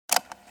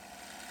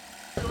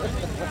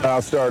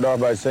I'll start off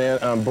by saying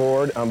I'm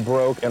bored, I'm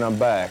broke, and I'm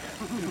back.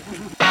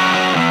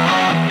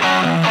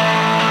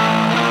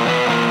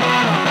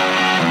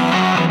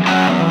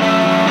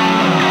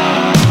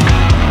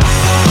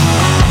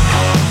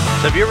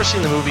 So have you ever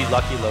seen the movie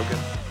Lucky Logan?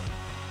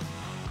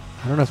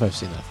 I don't know if I've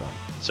seen that film.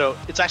 So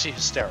it's actually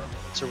hysterical.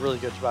 It's a really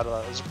good about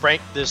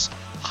this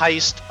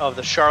heist of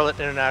the Charlotte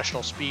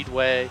International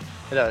Speedway.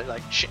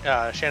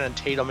 Shannon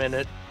Tatum in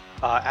it,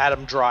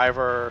 Adam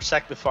Driver,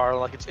 Seth MacFarlane.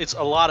 Like it's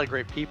a lot of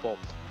great people.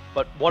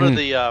 But one of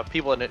the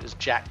people in it is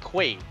Jack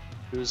Quaid,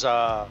 who's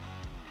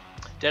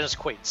Dennis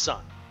Quaid's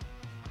son.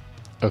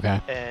 Okay.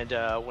 And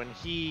when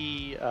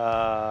he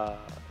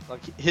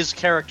his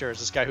character is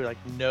this guy who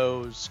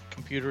knows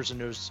computers and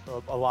knows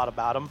a lot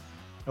about them.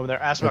 And when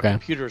they're asked about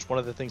computers, one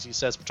of the things he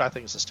says, which I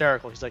think is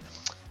hysterical, he's like,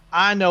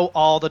 "I know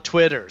all the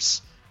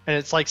Twitters," and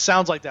it's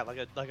sounds like that, like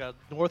a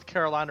North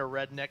Carolina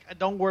redneck.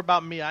 Don't worry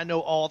about me, I know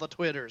all the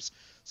Twitters.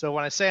 So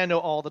when I say I know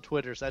all the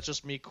Twitters, that's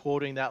just me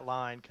quoting that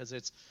line because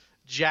it's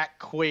Jack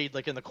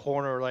Quaid in the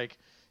corner,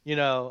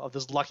 of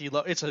this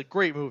It's a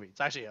great movie. It's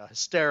actually a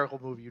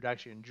hysterical movie you'd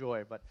actually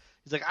enjoy. But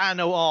he's like, "I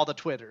know all the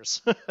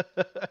Twitters."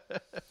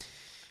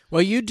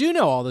 Well, you do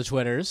know all the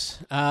Twitters.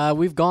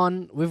 We've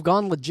gone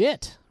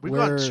legit. We've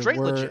gone straight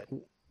legit.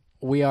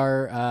 We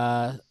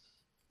are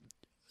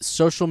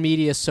social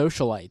media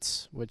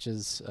socialites, which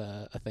is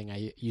a thing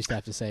I used to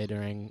have to say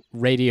during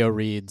radio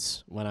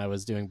reads when I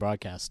was doing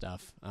broadcast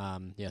stuff.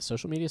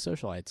 Social media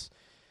socialites.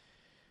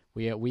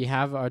 We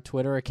have our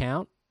Twitter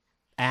account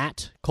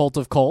at Cult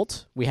of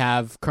Colt. We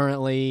have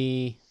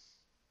currently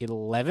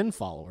 11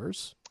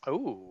 followers.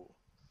 Oh.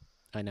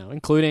 I know,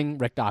 including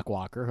Rick Doc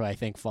Walker, who I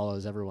think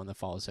follows everyone that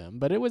follows him.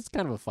 But it was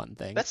kind of a fun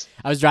thing.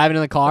 I was driving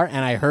in the car,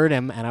 and I heard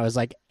him, and I was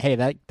like, hey,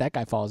 that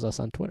guy follows us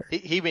on Twitter.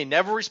 He may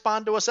never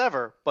respond to us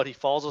ever, but he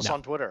follows us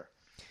on Twitter.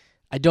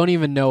 I don't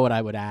even know what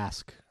I would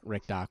ask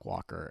Rick Doc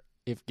Walker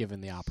if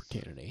given the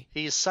opportunity.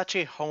 He's such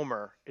a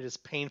homer. It is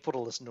painful to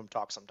listen to him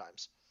talk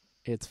sometimes.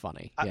 It's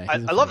funny. Yeah, I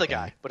love the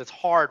guy, but it's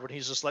hard when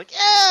he's just like,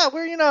 yeah,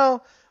 we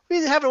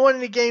haven't won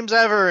any games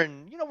ever,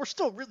 and, we're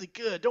still really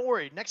good. Don't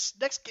worry. Next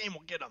game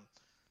we'll get them.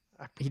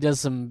 He does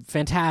some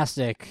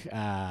fantastic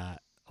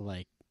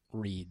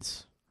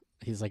reads.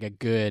 He's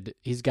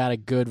got a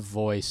good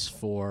voice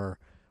for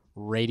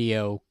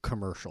radio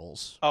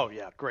commercials. Oh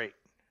yeah, great.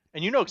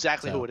 And you know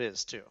exactly who it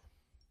is too.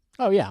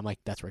 Oh yeah, I'm like,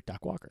 that's Rick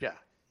Doc Walker. Yeah,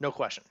 no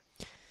question.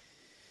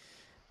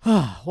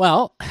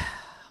 Well,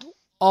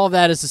 all of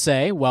that is to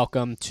say,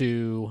 welcome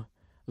to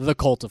the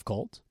Cult of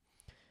Colt.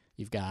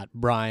 You've got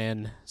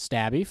Brian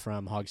Stabby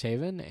from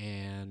Hogshaven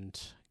and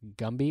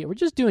Gumby. We're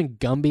just doing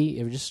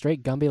Gumby. We're just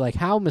straight Gumby. Like,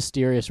 how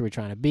mysterious are we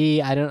trying to be?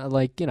 I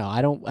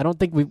don't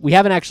think we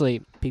haven't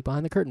actually peeked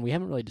behind the curtain. We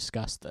haven't really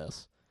discussed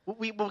this.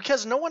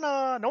 Because no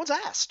one's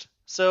asked.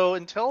 So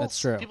until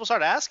people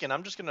start asking,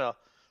 I'm just gonna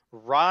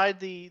ride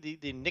the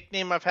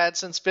nickname I've had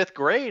since 5th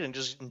grade and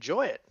just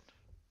enjoy it.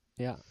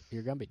 Yeah,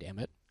 you're Gumby, damn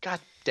it. God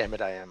damn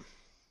it, I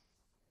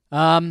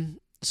am.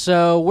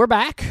 So we're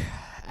back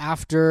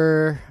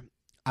after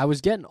I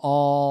was getting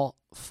all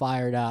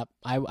fired up.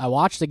 I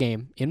watched the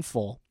game in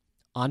full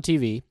on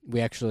TV.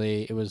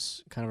 It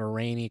was kind of a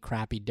rainy,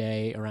 crappy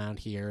day around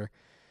here.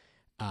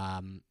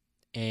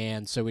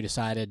 And so we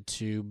decided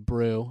to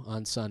brew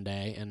on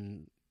Sunday,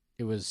 and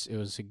it was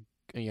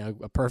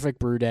a perfect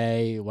brew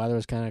day. The weather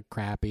was kind of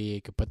crappy.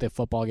 You could put the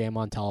football game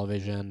on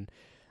television.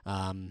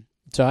 So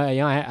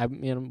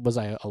was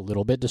I a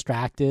little bit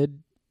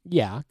distracted?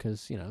 Yeah,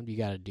 because you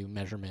got to do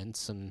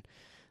measurements, and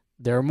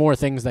there are more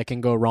things that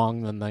can go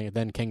wrong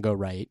than can go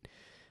right.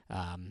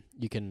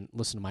 You can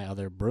listen to my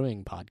other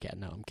brewing podcast.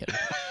 No, I'm kidding.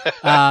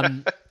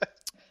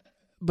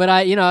 But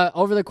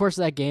over the course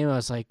of that game, I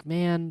was like,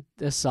 man,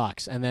 this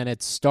sucks. And then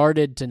it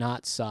started to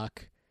not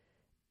suck.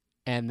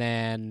 And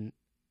then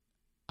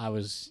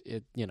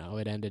it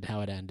ended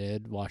how it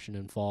ended.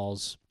 Washington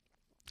falls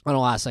on a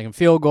last-second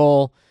field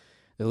goal.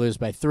 They lose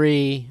by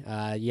 3.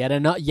 Yet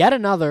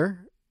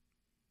another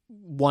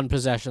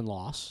one-possession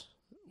loss.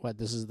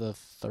 This is the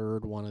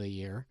 3rd one of the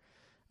year.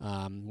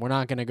 We're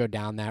not going to go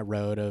down that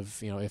road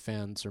of, ifs,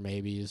 ands, or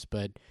maybes,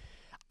 but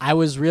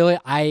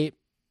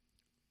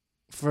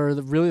for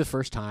the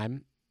first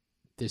time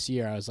this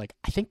year, I was like,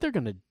 I think they're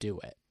going to do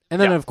it.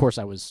 And then, of course,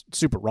 I was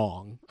super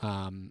wrong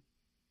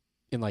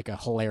in a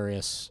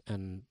hilarious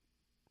and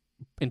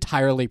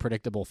entirely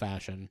predictable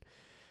fashion.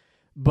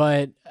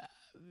 But,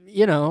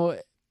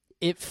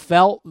 it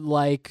felt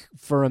like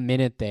for a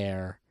minute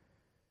there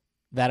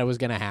that it was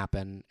going to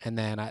happen, and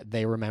then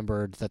they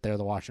remembered that they're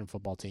the Washington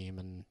football team,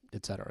 and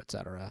et cetera, et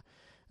cetera.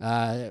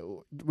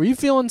 Were you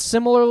feeling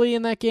similarly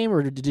in that game,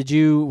 or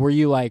were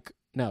you like,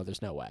 no,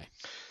 there's no way?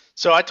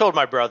 So I told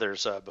my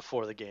brothers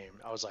before the game,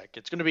 I was like,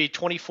 it's going to be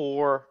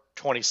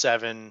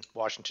 24-27,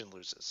 Washington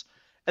loses.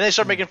 And they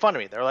started making fun of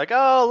me. They're like,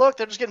 oh, look,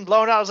 they're just getting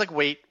blown out. I was like,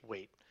 wait.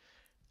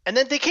 And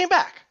then they came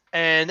back.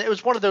 And it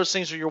was one of those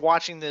things where you're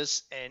watching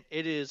this, and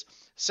it is,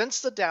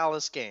 since the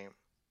Dallas game,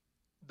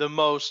 the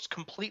most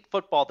complete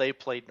football they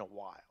played in a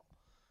while.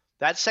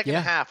 That second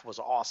half was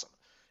awesome.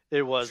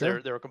 It was they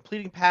were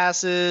completing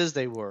passes.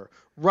 They were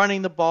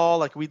running the ball.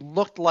 Like, we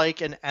looked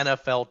like an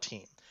NFL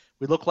team.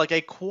 We looked like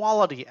a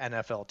quality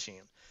NFL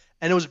team.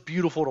 And it was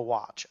beautiful to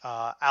watch.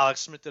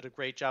 Alex Smith did a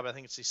great job. I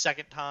think it's the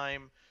second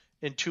time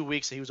in 2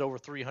 weeks that he was over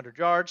 300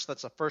 yards.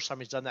 That's the first time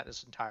he's done that in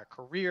his entire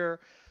career.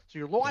 So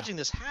you're watching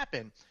this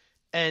happen,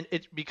 and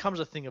it becomes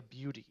a thing of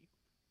beauty.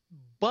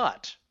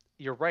 But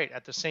you're right.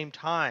 At the same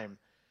time,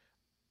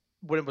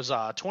 when it was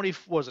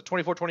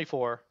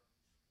 24-24,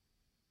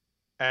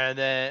 and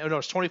then it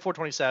was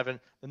 24-27.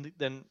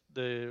 Then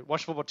the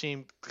Washington football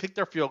team kicked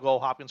their field goal.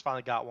 Hopkins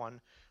finally got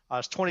one.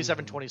 It's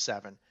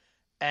 27-27,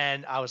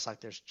 and I was like,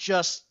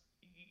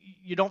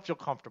 you don't feel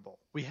comfortable.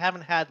 We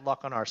haven't had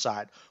luck on our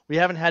side. We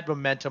haven't had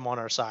momentum on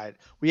our side.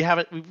 We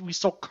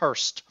still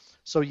cursed.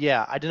 So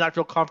yeah, I did not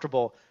feel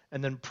comfortable.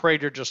 And then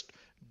Prater just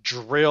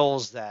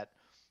drills that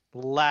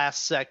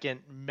last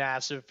second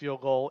massive field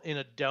goal in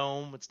a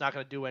dome. It's not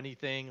going to do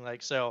anything.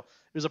 So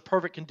it was a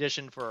perfect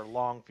condition for a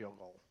long field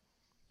goal.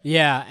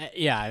 Yeah.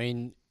 I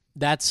mean,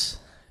 I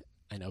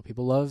know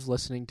people love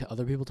listening to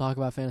other people talk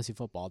about fantasy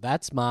football.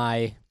 That's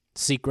my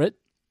secret.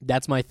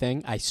 That's my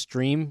thing. I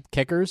stream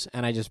kickers,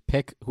 and I just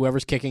pick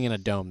whoever's kicking in a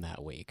dome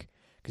that week.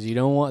 Because you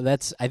don't want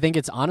I think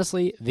it's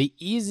honestly the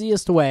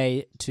easiest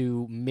way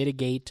to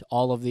mitigate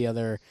all of the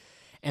other.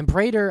 And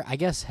Prater, I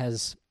guess,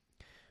 has,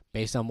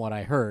 based on what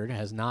I heard,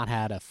 has not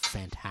had a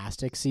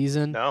fantastic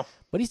season. No.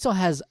 But he still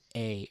has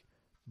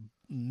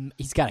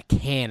he's got a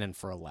cannon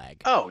for a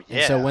leg. Oh, yeah.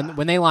 And so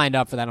when they lined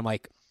up for that, I'm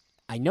like,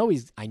 I know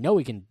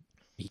he can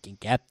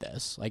get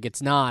this.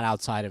 It's not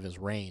outside of his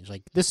range.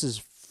 This is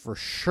for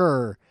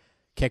sure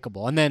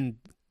kickable. And then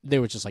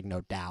there was just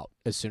no doubt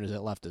as soon as it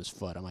left his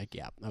foot. I'm like,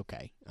 yeah,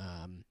 okay.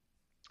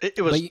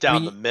 It was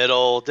down the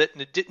middle.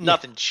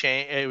 Nothing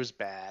changed. It was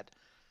bad.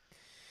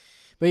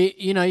 But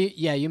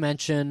you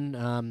mentioned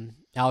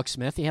Alex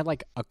Smith. He had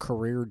a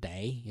career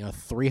day.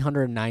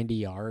 390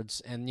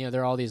 yards, and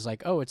there are all these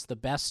it's the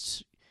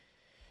best.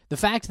 The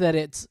fact that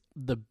it's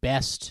the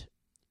best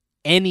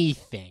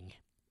anything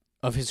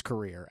of his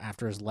career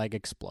after his leg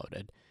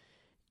exploded.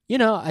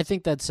 I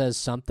think that says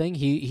something.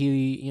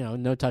 He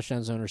no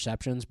touchdowns, no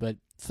interceptions, but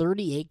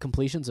 38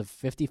 completions of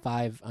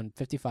 55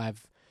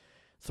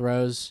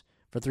 throws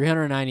for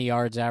 390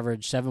 yards,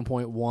 average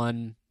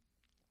 7.1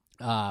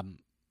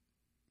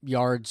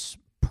 yards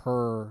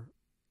per,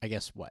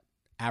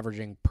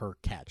 averaging per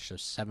catch, so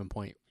 7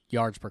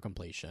 yards per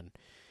completion.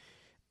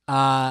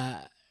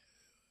 Well,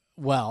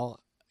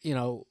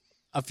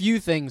 a few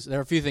things. There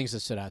are a few things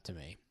that stood out to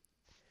me.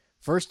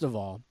 First of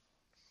all,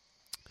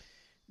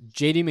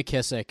 J.D.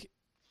 McKissic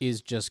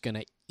is just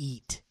gonna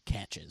eat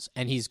catches,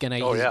 and he's gonna.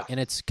 And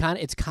it's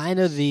kind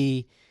of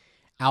the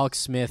Alex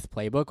Smith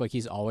playbook.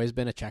 He's always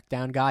been a check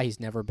down guy. He's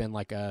never been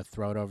a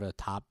throw it over the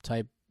top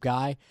type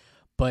guy.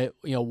 But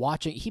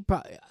watching,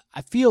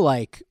 I feel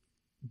like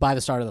by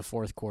the start of the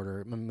fourth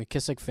quarter,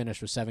 McKissic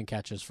finished with 7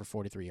 catches for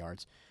 43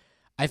 yards.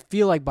 I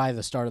feel like by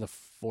the start of the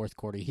fourth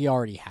quarter, he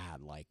already had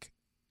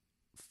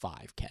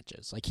 5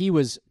 catches. He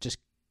was just.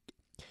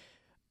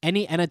 And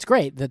it's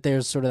great that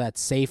there's sort of that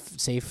safe,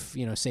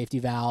 safety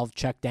valve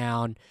check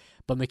down,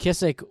 but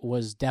McKissic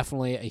was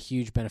definitely a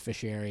huge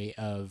beneficiary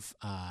of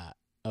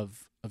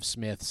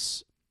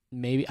Smith's,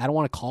 maybe I don't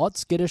want to call it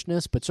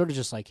skittishness, but sort of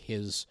just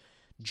his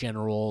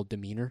general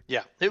demeanor.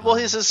 Yeah,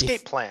 his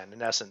escape plan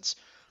in essence.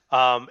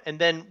 And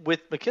then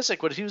with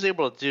McKissic, what he was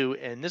able to do,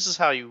 and this is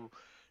how you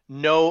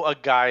know a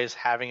guy is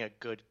having a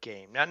good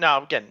game.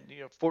 Now again, he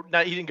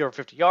didn't go over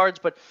 50 yards,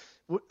 but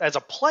as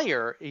a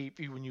player,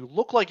 when you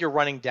look like you're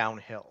running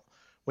downhill,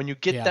 when you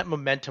get that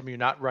momentum, you're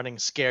not running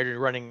scared, you're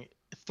running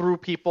through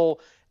people.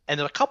 And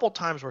then a couple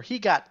times where he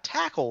got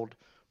tackled,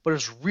 but it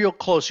was real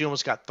close, he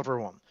almost got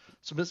through him.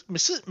 So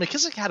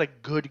McKissic had a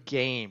good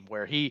game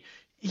where he's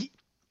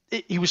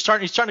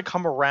starting to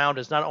come around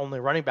as not only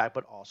a running back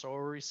but also a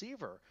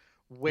receiver,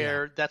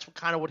 where that's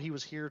kind of what he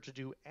was here to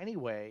do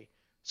anyway.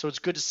 So it's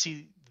good to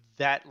see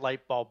that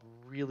light bulb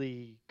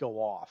really go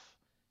off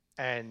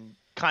and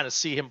kind of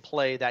see him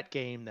play that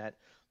game,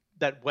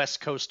 that West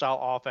Coast style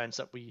offense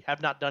that we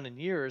have not done in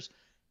years,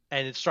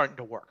 and it's starting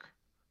to work.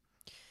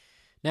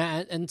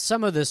 Now, and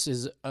some of this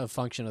is a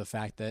function of the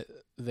fact that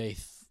they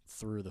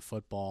threw the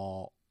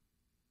football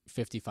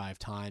 55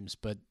 times,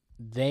 but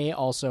they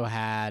also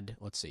had,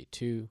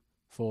 2,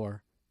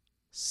 4,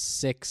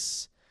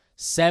 6,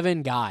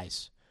 7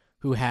 guys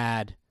who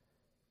had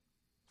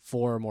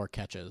 4 or more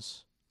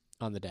catches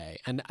on the day.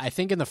 And I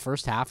think in the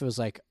first half, it was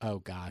oh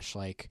gosh,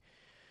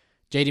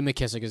 J.D.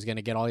 McKissic is going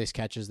to get all these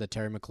catches that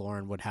Terry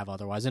McLaurin would have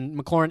otherwise. And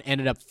McLaurin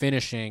ended up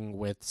finishing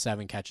with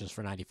 7 catches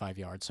for 95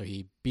 yards. So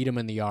he beat him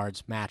in the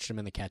yards, matched him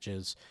in the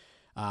catches.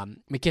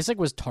 McKissic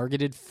was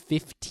targeted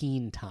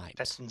 15 times.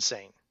 That's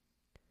insane.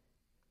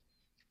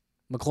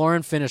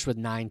 McLaurin finished with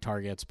 9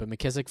 targets, but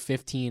McKissic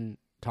 15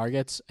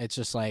 targets. It's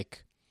just all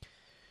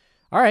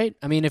right.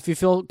 I mean, if you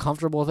feel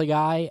comfortable with a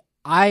guy,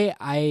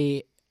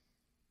 I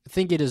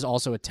think it is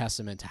also a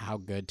testament to how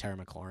good Terry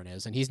McLaurin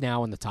is. And he's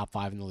now in the top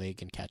 5 in the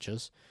league in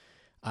catches.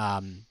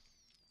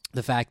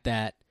 The fact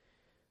that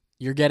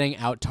you're getting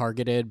out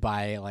targeted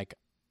by a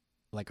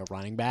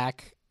running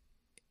back,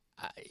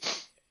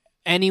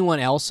 anyone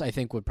else, I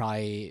think, would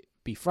probably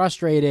be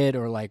frustrated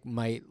or like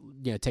might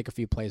take a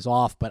few plays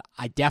off. But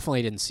I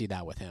definitely didn't see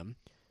that with him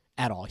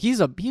at all. He's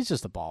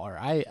just a baller.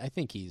 I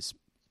think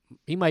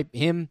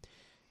him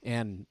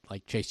and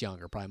like Chase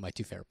Young are probably my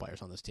two favorite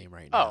players on this team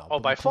right now. Oh,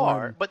 by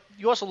far. But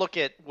you also look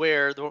at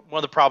where one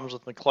of the problems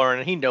with McLaurin,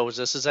 and he knows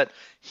this, is that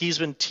he's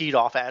been teed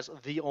off as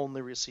the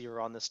only receiver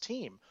on this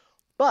team.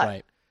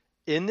 But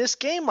in this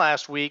game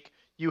last week,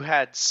 you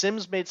had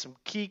Sims made some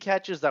key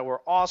catches that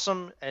were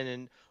awesome, and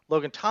then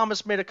Logan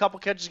Thomas made a couple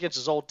catches against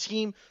his old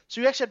team.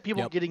 So you actually had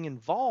people getting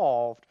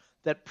involved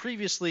that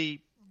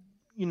previously,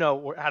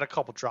 had a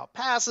couple drop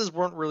passes,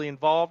 weren't really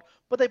involved,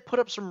 but they put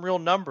up some real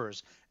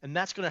numbers, and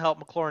that's going to help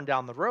McLaurin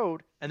down the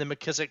road. And then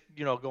McKissick,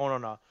 going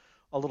on a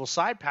little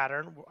side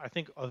pattern, I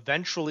think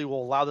eventually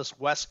will allow this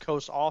West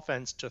Coast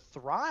offense to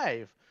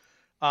thrive.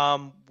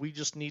 We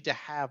just need to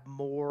have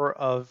more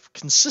of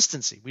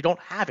consistency. We don't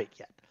have it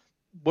yet.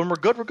 When we're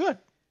good, we're good.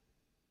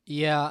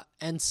 Yeah,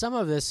 and some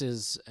of this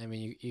is, I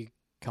mean, you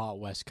call it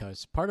West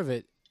Coast. Part of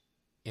it,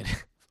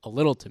 a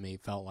little to me,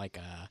 felt like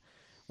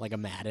a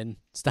Madden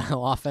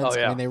style offense. Oh,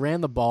 yeah. I mean, they ran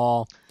the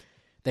ball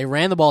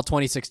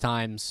 26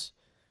 times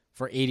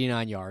for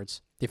 89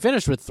 yards. They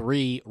finished with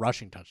 3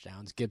 rushing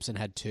touchdowns. Gibson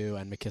had 2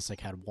 and McKissick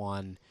had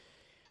 1.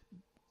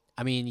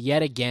 I mean,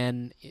 yet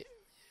again,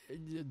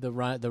 the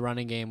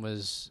running game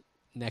was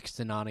next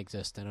to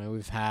non-existent. I mean,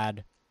 we've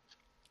had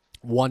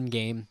one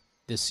game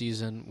this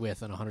season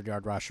with an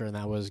 100-yard rusher, and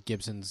that was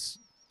Gibson's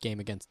game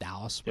against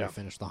Dallas, where he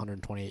finished with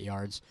 128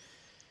 yards.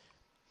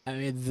 I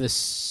mean,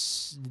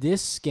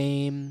 this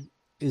game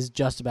is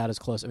just about as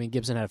close. I mean,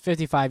 Gibson had a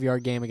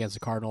 55-yard game against the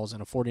Cardinals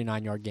and a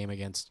 49-yard game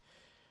against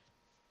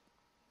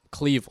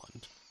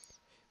Cleveland.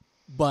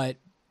 But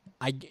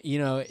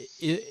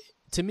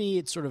to me,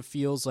 it sort of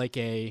feels like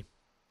a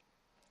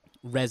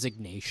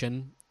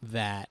resignation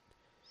that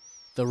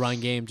the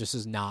run game just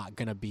is not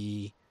going to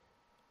be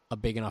a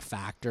big enough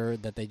factor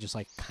that they just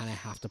like kind of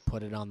have to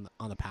put it on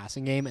the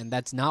passing game, and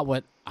that's not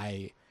what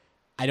I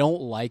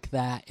don't like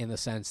that, in the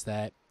sense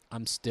that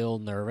I'm still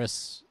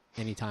nervous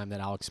anytime that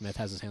Alex Smith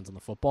has his hands on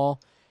the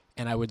football,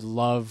 and I would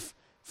love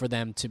for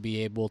them to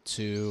be able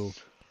to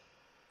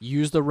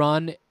use the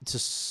run to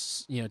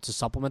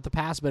supplement the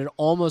pass, but it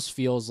almost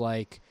feels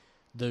like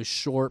the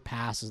short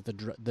passes,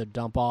 the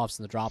dump offs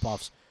and the drop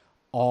offs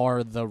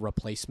are the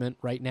replacement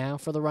right now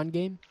for the run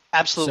game.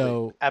 Absolutely.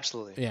 So,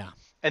 absolutely. Yeah.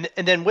 And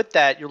then with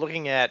that, you're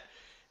looking at,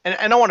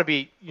 and I want to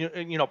be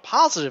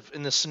positive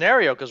in this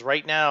scenario, because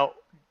right now,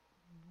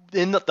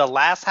 in the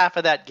last half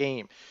of that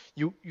game,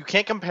 you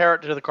can't compare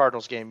it to the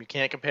Cardinals game. You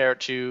can't compare it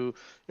to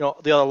the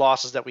other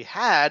losses that we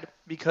had,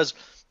 because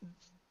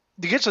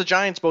against the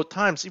Giants both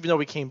times, even though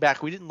we came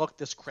back, we didn't look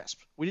this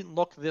crisp. We didn't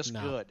look this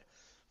good.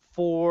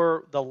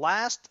 For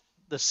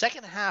the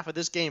second half of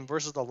this game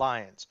versus the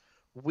Lions,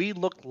 we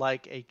looked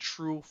like a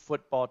true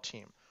football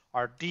team.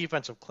 Our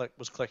defensive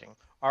was clicking.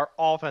 Our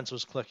offense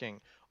was clicking.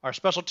 Our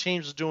special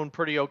teams was doing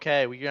pretty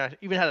okay. We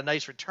even had a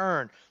nice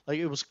return. Like,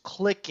 it was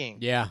clicking.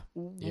 Yeah.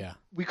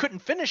 We couldn't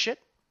finish it,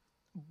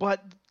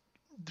 but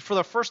for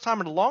the first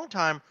time in a long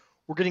time,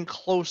 we're getting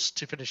close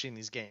to finishing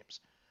these games.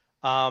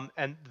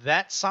 And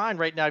that sign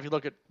right now, if you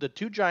look at the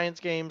 2 Giants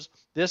games,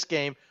 this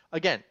game,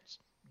 again,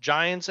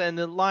 Giants and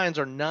the Lions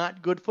are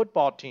not good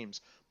football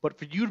teams. But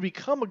for you to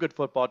become a good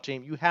football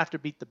team, you have to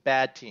beat the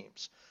bad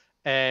teams.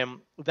 And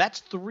that's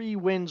 3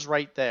 wins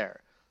right there.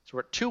 So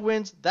we're at 2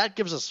 wins. That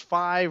gives us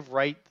 5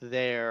 right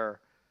there.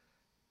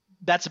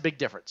 That's a big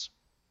difference.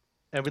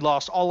 And we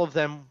lost all of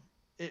them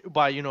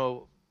by,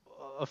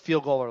 a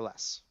field goal or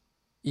less.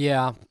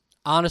 Yeah.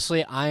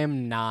 Honestly,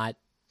 I'm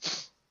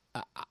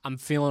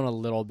feeling a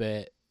little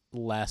bit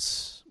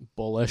less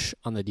bullish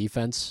on the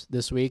defense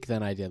this week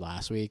than I did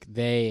last week.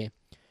 It's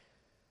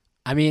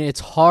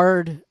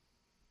hard.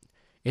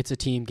 It's a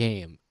team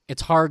game.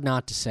 It's hard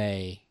not to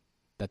say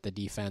that the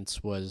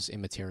defense was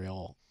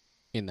immaterial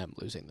in them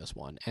losing this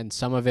one. And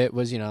some of it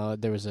was,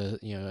 there was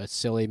a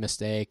silly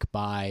mistake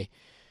by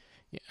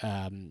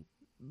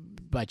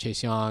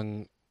Chase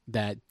Young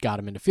that got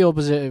him into field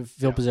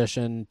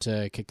position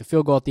to kick the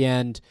field goal at the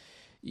end.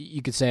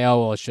 You could say, oh,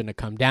 well, it shouldn't have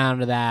come down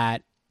to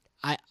that.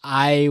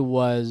 I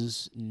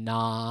was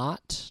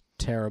not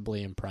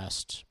terribly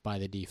impressed by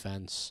the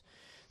defense,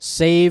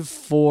 save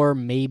for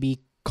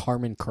maybe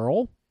Carmen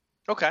Curl.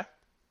 Okay.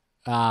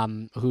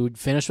 Who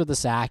finished with a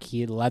sack.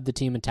 He led the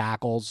team in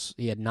tackles.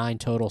 He had 9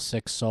 total,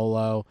 6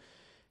 solo.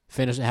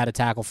 Had a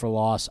tackle for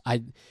loss.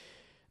 I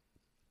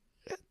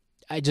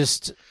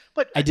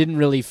didn't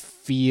really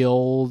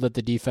feel that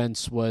the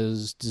defense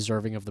was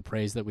deserving of the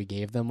praise that we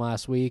gave them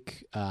last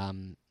week.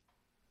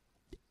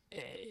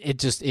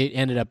 It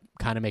ended up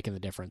kind of making the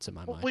difference in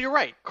my mind. Well, you're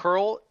right.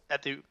 Curl,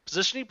 at the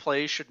position he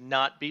plays, should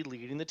not be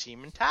leading the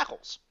team in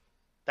tackles.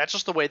 That's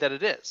just the way that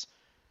it is.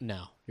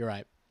 No, you're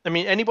right. I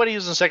mean, anybody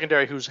who's in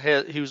secondary who's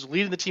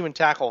leading the team in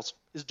tackles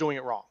is doing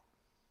it wrong.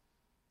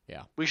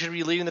 Yeah. We should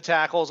be leading the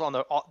tackles on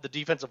the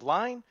defensive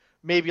line,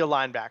 maybe a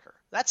linebacker.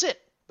 That's it.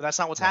 But that's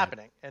not what's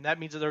happening. And that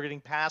means that they're getting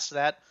past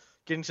that,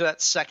 getting to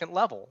that second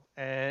level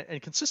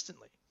and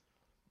consistently.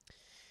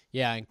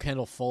 Yeah, and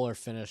Kendall Fuller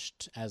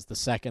finished as the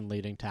second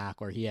leading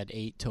tackler. He had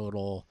 8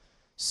 total,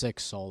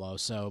 6 solo.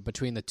 So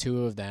between the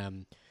two of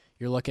them,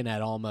 you're looking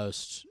at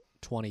almost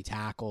 20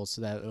 tackles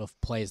of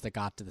plays that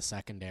got to the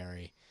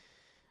secondary.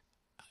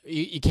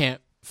 You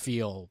can't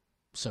feel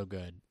so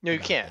good. No, you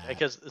can't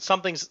because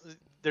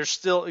they're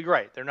still. You're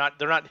right. They're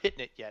not hitting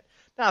it yet.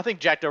 Now I think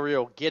Jack Del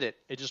Rio will get it.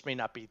 It just may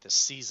not be this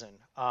season.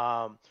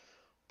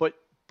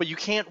 But you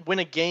can't win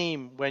a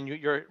game when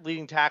you're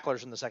leading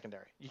tacklers in the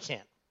secondary. You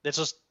can't.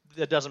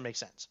 That doesn't make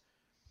sense.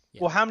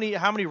 Yeah. Well, how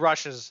many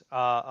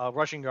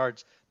rushing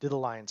yards did the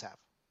Lions have?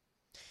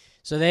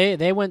 So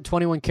they went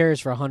 21 carries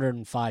for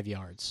 105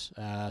 yards.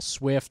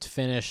 Swift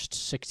finished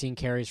 16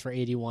 carries for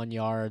 81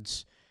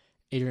 yards.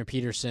 Adrian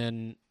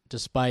Peterson,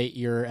 despite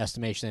your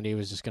estimation that he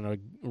was just going to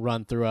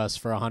run through us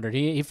for 100,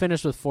 he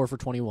finished with 4 for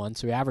 21,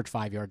 so he averaged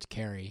 5 yards a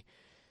carry.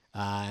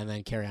 And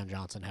then Kerryon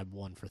Johnson had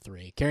 1 for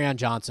 3. Kerryon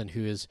Johnson,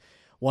 who is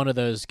one of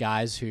those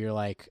guys who you're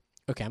like,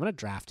 okay, I'm going to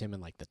draft him in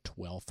like the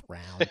 12th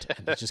round,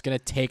 and he's just going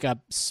to take up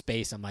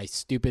space on my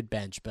stupid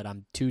bench, but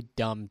I'm too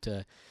dumb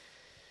to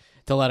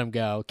let him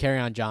go.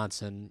 Kerryon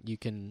Johnson, you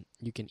can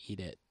eat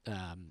it.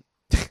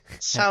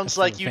 Sounds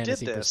like you did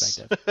this.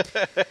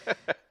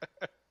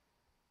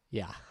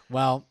 Yeah.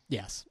 Well,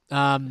 yes.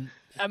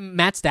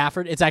 Matt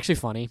Stafford, it's actually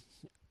funny.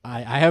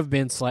 I have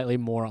been slightly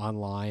more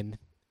online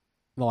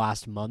the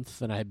last month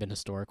than I had been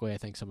historically. I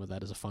think some of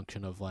that is a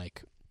function of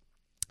like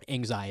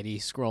anxiety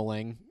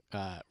scrolling,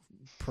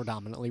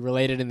 predominantly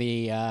related in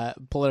the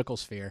political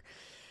sphere.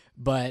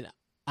 But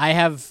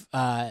I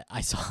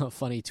saw a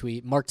funny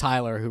tweet. Mark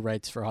Tyler, who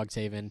writes for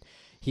Hogshaven,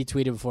 he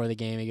tweeted before the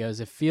game. He goes,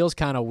 "It feels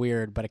kind of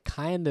weird, but he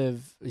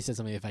said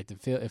something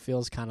effective. It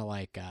feels kind of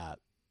like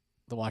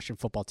the Washington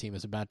football team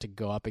is about to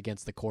go up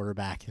against the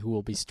quarterback who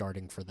will be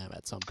starting for them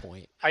at some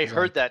point." I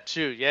heard that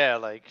too.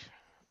 Yeah,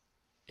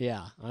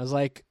 yeah. I was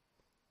like,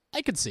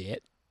 I could see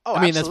it. Oh,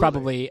 I mean, absolutely. That's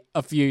probably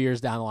a few years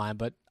down the line,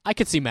 but I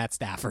could see Matt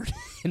Stafford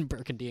in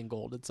burgundy and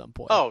gold at some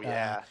point. Oh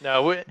yeah,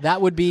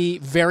 that would be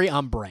very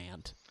on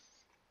brand.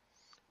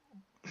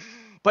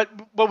 But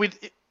we'd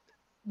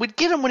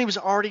get him when he was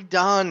already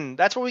done.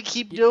 That's what we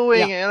keep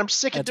doing, and I'm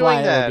sick of doing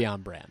that. That would be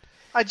on brand.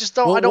 I just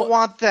don't. I don't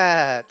want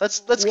that.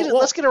 Let's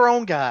get our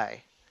own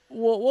guy.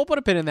 We'll put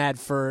a pin in that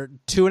for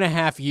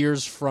 2.5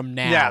 years from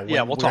now.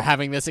 Yeah, we're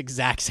having this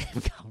exact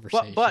same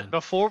conversation. But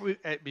before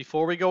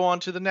we go on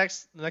to the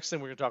next thing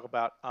we're going to talk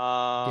about,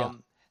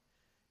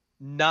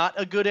 not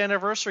a good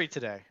anniversary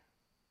today.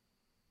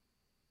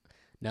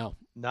 No,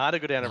 not a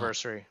good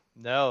anniversary.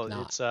 No,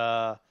 it's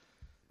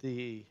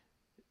the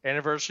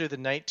anniversary of the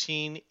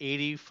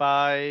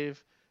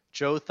 1985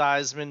 Joe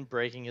Theismann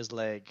breaking his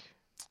leg.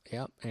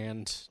 Yep,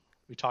 and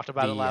we talked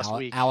about it last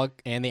week.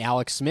 And the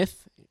Alex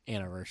Smith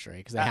anniversary,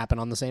 because they happen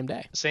on the same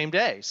day. Same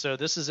day. So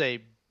this is a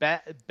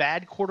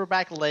bad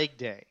quarterback leg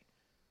day.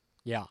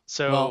 Yeah.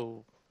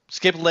 So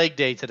skip leg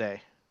day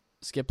today.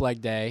 Skip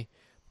leg day.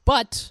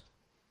 But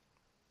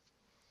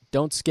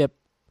don't skip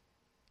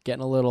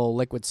getting a little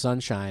liquid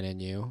sunshine in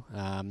you,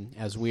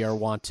 as we are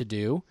wont to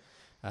do.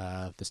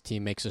 This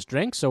team makes us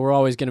drink, so we're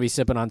always going to be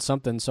sipping on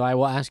something. So I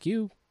will ask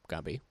you,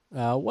 Gumby,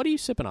 what are you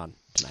sipping on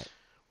tonight?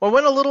 Well, I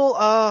went a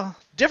little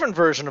different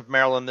version of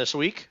Maryland this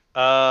week.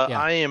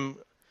 I am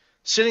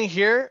sitting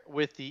here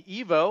with the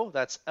Evo,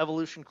 that's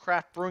Evolution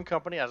Craft Brewing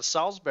Company out of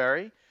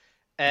Salisbury,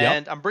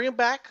 and I'm bringing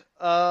back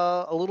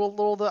a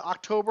little the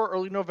October,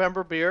 early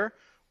November beer,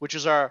 which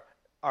is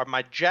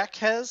my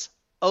Jacques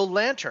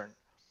O'Lantern.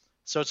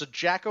 So it's a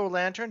Jacques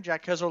O'Lantern,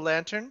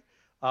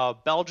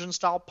 Belgian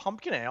style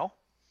pumpkin ale.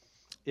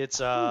 It's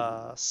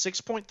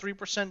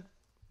 6.3%.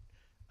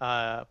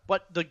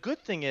 But the good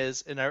thing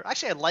is, and I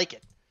like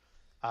it.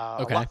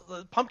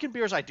 Pumpkin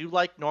beers I do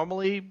like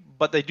normally,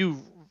 but they do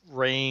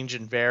range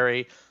and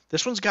vary.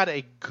 This one's got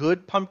a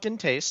good pumpkin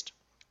taste,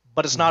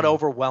 but it's not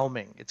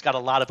overwhelming. It's got a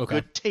lot of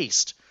good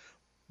taste,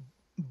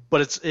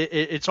 but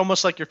it's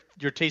almost like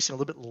you're tasting a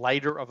little bit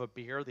lighter of a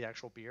beer, the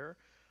actual beer.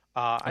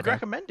 I'd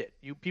recommend it.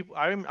 You people,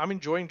 I'm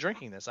enjoying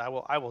drinking this. I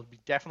will be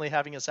definitely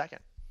having a second.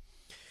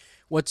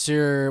 What's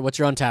your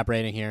Untappd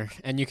rating here?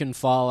 And you can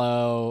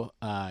follow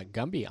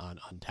Gumby on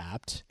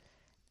Untappd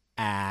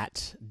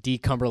at D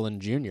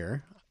Cumberland Jr.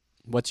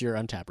 What's your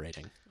Untappd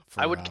rating?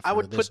 I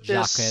would put this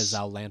Jacques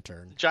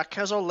O'Lantern.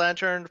 Jacques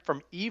O'Lantern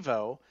from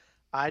Evo.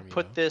 I'd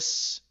put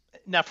this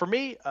now for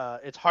me.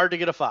 It's hard to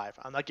get a 5.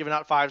 I'm not giving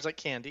out 5s like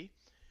candy.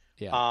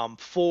 Yeah.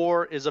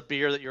 4 is a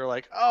beer that you're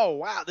like, oh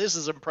wow, this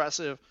is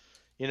impressive.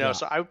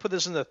 So I would put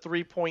this in the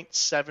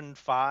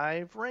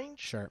 3.75 range.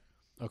 Sure.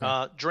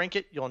 Okay. Drink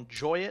it, you'll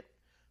enjoy it.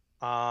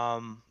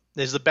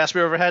 Is it the best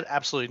beer I've ever had?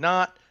 Absolutely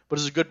not. But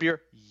is it a good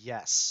beer?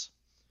 Yes.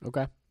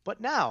 Okay.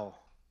 But now,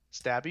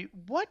 Stabby,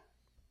 what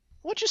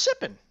you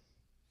sipping?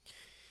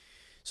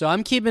 So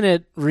I'm keeping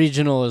it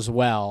regional as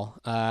well.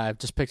 I've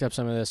just picked up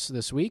some of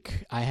this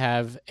week. I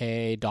have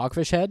a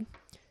Dogfish Head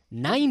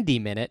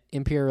 90-minute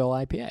Imperial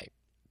IPA.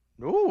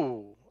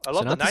 Ooh, I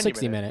love the 90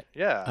 60 minute.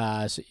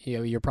 Yeah. So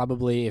you're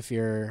probably, if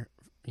you're,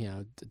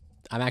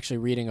 I'm actually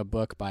reading a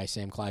book by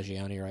Sam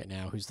Clagione right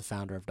now, who's the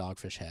founder of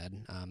Dogfish Head.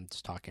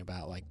 Just talking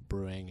about like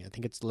brewing. I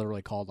think it's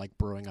literally called like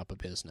brewing up a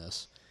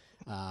business.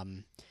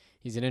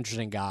 He's an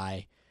interesting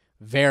guy,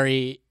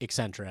 very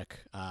eccentric.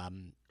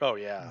 Oh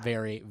yeah,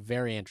 very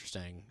very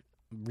interesting.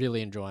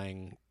 Really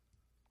enjoying.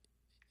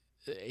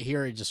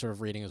 Here, just sort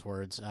of reading his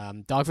words.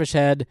 Dogfish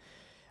Head,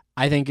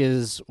 I think,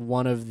 is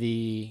one of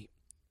the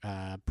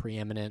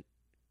preeminent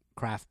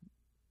craft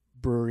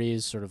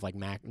breweries, sort of like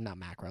not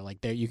macro,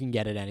 like you can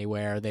get it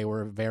anywhere. They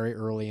were very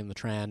early in the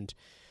trend.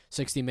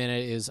 60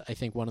 Minute is, I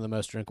think, one of the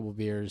most drinkable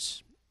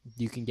beers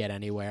you can get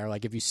anywhere.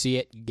 Like if you see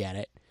it, you get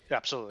it.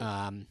 Absolutely.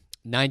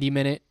 90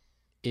 Minute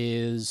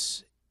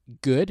is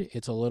good.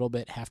 It's a little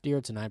bit heftier.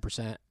 It's a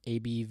 9%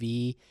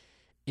 ABV.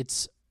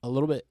 It's a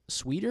little bit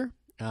sweeter.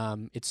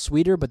 It's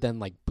sweeter, but then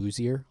like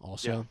boozier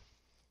also.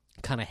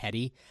 Kind of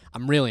heady.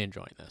 I'm really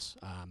enjoying this.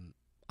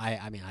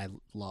 I mean, I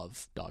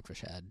love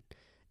Dogfish Head.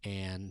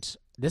 And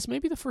this may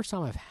be the first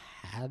time I've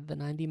had the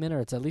 90 Minute,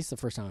 or it's at least the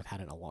first time I've had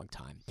it in a long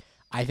time.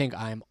 I think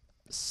I'm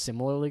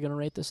similarly going to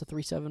rate this a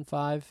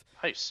 3.75.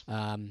 Nice.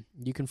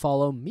 You can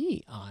follow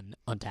me on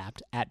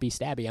Untappd at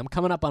BStabby. I'm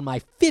coming up on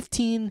my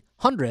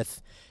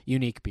 1500th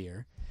unique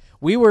beer.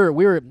 We were a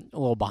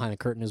little behind the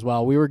curtain as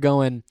well. We were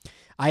going.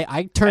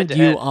 I turned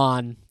you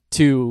on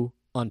to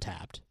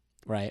Untappd,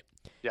 right?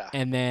 Yeah.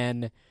 And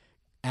then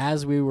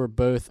as we were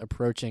both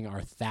approaching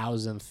our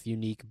 1000th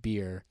unique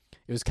beer,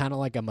 it was kind of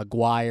like a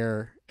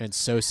McGuire and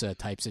Sosa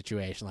type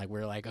situation. Like we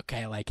were like,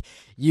 okay, like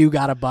you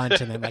got a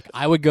bunch, and then like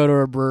I would go to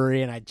a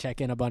brewery and I'd check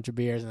in a bunch of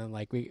beers, and then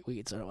like we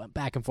sort of went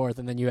back and forth,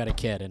 and then you had a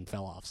kid and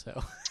fell off.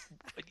 So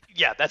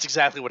yeah, that's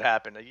exactly what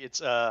happened.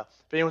 It's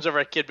if anyone's ever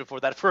had a kid before,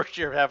 that first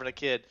year of having a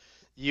kid,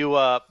 you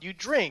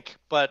drink,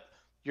 but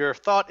your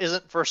thought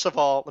isn't, first of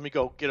all, let me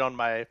go get on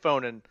my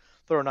phone and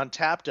throw an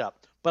Untappd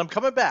up. But I'm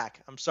coming back.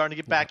 I'm starting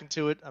to get back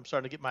into it. I'm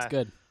starting to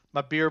get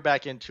my beer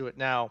back into it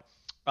now.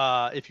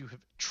 If you have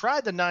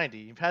tried the 90,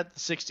 you've had the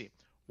 60.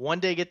 One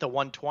day get the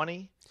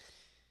 120.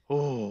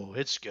 Oh,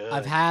 it's good.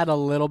 I've had a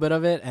little bit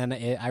of it, and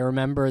I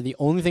remember the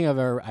only thing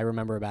I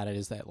remember about it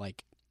is that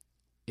like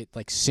it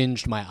like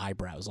singed my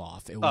eyebrows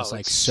off. It was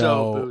like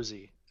so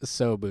boozy,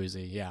 so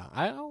boozy. Yeah,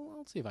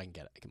 I'll see if I can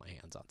get my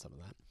hands on some of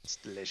that. It's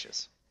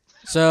delicious.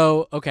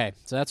 So okay,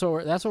 so that's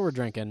what we're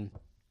drinking.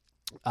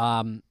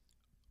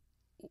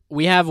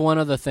 We have one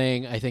other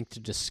thing I think to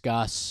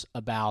discuss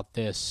about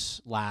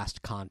this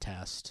last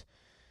contest.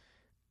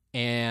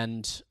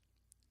 And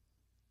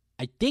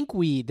I think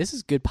this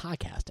is good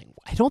podcasting.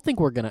 I don't think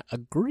we're going to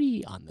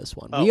agree on this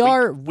one. We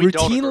are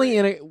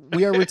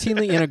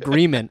routinely in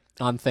agreement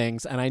on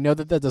things, and I know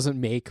that doesn't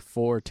make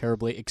for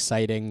terribly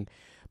exciting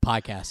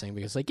podcasting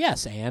because like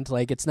yes, and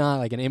like it's not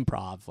like an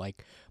improv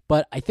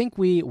but I think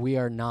we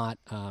are not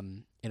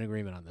in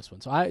agreement on this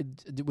one. So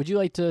would you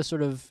like to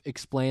sort of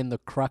explain the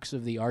crux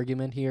of the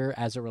argument here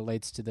as it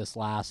relates to this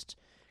last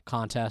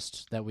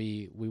contest that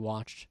we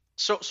watched?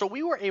 So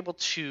we were able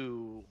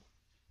to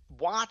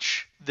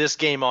watch this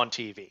game on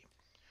TV.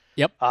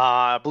 Yep.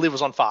 I believe it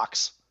was on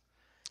Fox.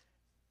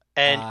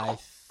 And I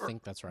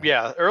think that's right.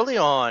 Yeah, early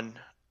on,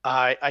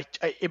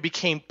 it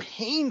became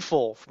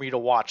painful for me to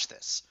watch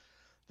this.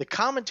 The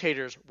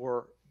commentators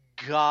were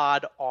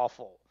god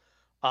awful.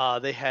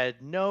 They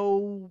had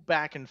no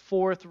back and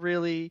forth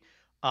really.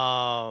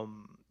 The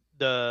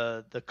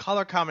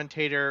color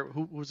commentator,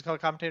 who was the color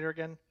commentator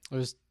again? It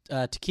was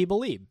Taqib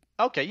Talib.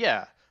 Okay,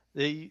 yeah.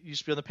 They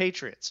used to be on the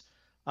Patriots.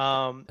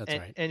 That's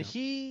right. And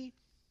he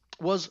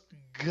was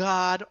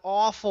god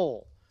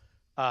awful.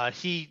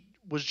 He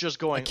was just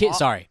going.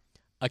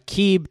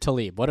 Aqib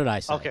Talib. What did I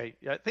say? Okay,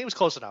 I think it was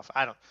close enough.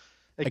 I don't.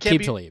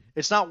 Aqib Talib.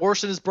 It's not worse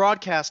than his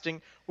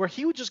broadcasting, where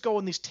he would just go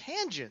on these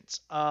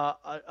tangents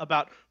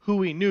about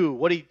who he knew,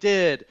 what he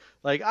did.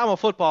 Like, I'm a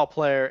football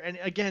player, and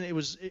again,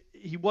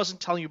 he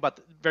wasn't telling you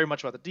very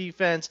much about the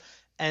defense,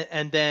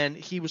 and then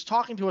he was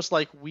talking to us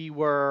like we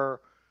were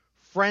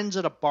friends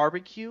at a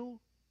barbecue,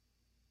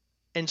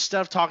 instead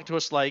of talking to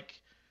us like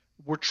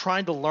we're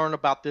trying to learn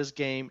about this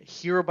game,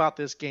 hear about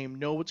this game,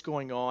 know what's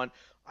going on.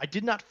 I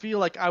did not feel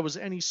like I was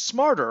any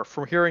smarter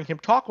from hearing him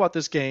talk about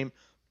this game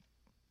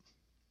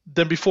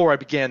than before I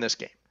began this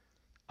game.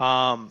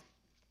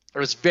 It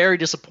was very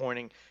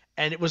disappointing,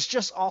 and it was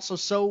just also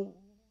so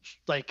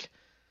like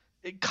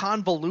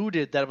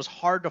convoluted that it was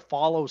hard to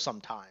follow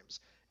sometimes.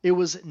 It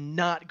was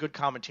not good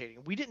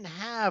commentating. We didn't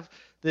have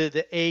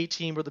the A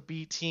team or the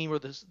B team or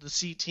the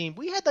C team.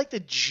 We had like the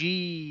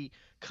G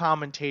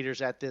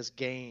commentators at this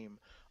game.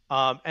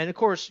 And of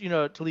course,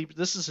 Talib,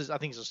 this is I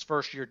think his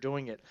first year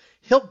doing it.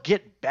 He'll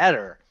get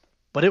better,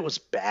 but it was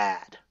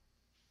bad.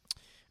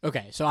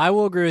 Okay, so I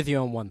will agree with you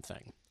on one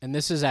thing. And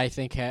this is, I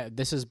think,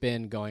 this has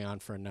been going on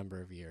for a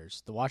number of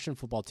years. The Washington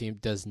football team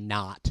does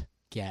not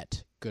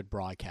get good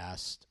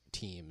broadcast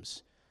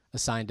teams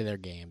assigned to their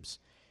games.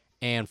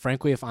 And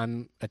frankly, if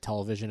I'm a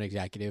television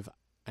executive,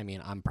 I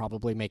mean, I'm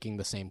probably making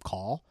the same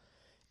call.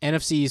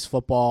 NFC's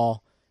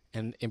football,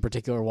 and in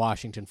particular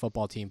Washington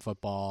football team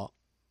football,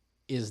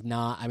 is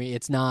not, I mean,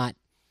 it's not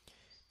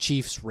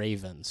Chiefs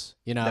Ravens.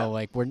 No.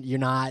 Like you're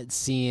not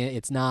seeing,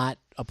 it's not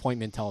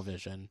appointment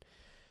television.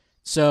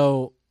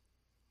 So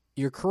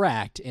you're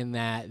correct in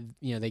that,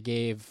 they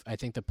gave, I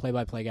think the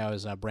play-by-play guy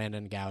was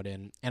Brandon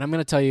Gowden. And I'm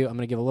going to tell you, I'm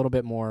going to give a little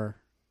bit more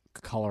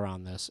color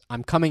on this.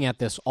 I'm coming at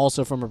this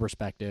also from a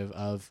perspective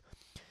of,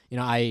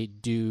 I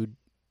do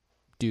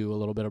a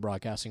little bit of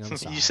broadcasting on the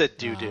side. You said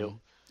do.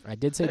 I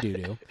did say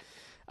do.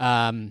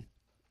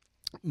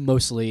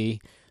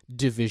 Mostly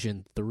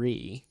Division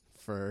III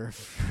for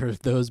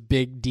those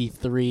big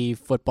D3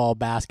 football,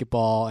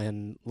 basketball,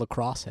 and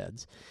lacrosse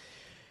heads.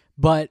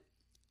 But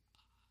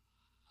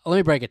let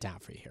me break it down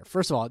for you here.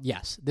 First of all,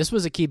 yes, this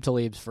was Aqib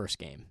Talib's first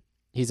game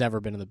he's ever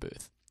been in the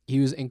booth. He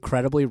was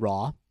incredibly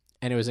raw,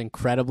 and it was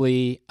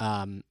incredibly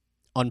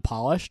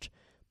unpolished.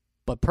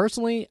 But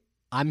personally,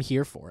 I'm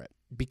here for it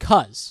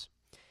because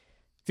a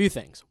few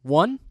things.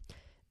 One,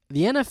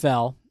 the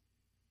NFL,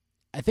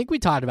 I think we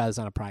talked about this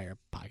on a prior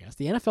podcast.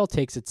 The NFL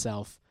takes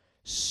itself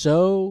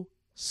so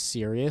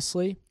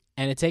seriously,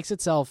 and it takes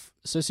itself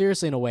so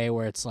seriously in a way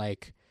where it's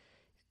like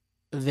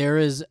there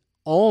is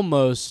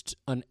almost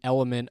an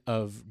element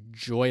of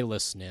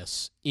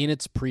joylessness in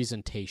its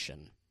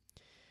presentation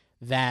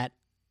that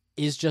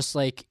is just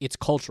like, it's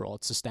cultural,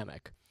 it's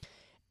systemic.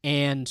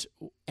 And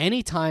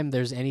anytime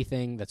there's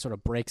anything that sort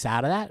of breaks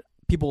out of that,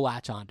 people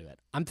latch onto it.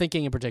 I'm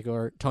thinking in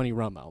particular Tony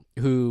Romo,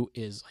 who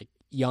is like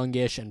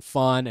youngish and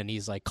fun, and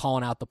he's like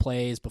calling out the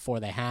plays before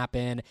they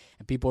happen,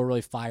 and people are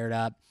really fired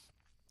up.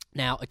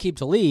 Now, Aqib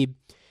Talib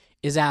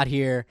is out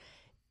here.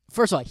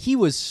 First of all, he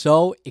was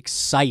so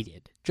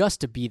excited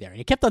just to be there, and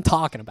he kept on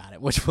talking about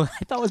it, which I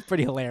thought was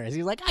pretty hilarious.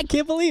 He was like, I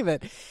can't believe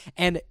it.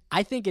 And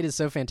I think it is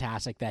so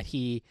fantastic that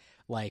he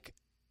like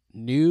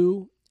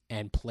knew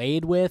and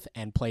played with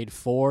and played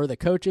for the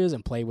coaches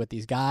and played with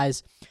these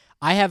guys.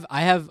 I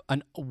have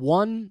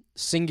one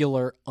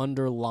singular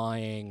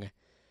underlying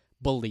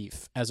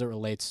belief as it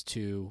relates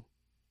to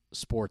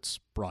sports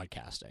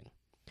broadcasting.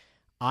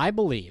 I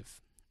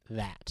believe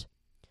that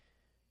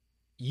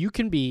you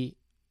can be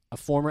a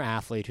former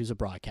athlete who's a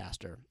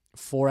broadcaster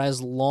for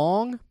as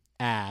long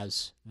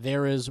as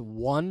there is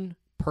one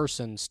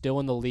person still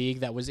in the league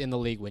that was in the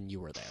league when you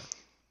were there.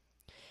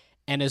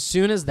 And as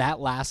soon as that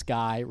last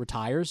guy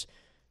retires,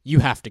 you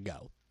have to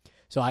go.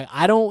 So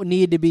I don't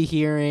need to be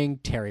hearing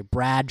Terry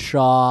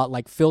Bradshaw.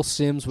 Like Phil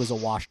Simms was a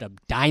washed-up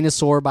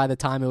dinosaur by the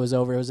time it was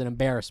over. It was an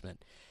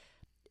embarrassment.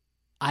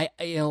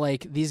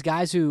 Like these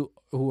guys who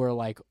are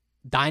like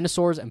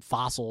dinosaurs and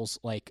fossils,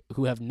 like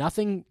who have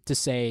nothing to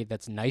say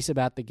that's nice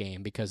about the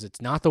game because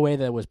it's not the way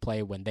that it was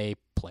played when they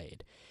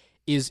played,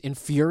 is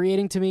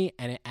infuriating to me,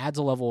 and it adds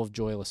a level of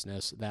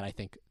joylessness that I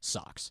think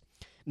sucks.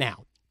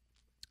 Now,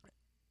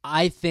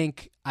 I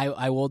think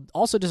I will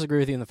also disagree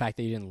with you in the fact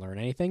that you didn't learn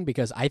anything,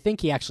 because I think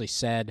he actually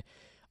said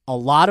a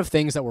lot of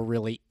things that were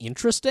really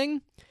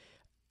interesting,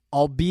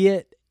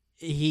 albeit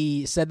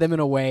he said them in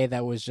a way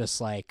that was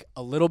just like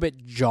a little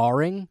bit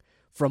jarring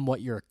from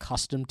what you're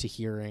accustomed to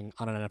hearing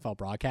on an NFL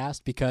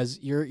broadcast, because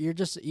you're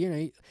just,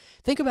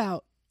 think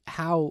about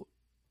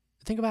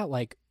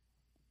like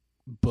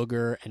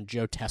Booger and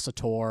Joe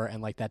Tessitore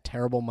and like that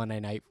terrible Monday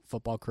Night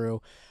Football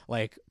crew.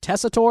 Like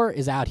Tessitore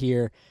is out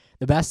here.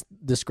 The best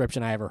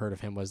description I ever heard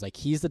of him was like,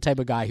 he's the type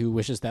of guy who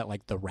wishes that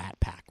like the Rat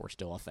Pack were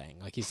still a thing.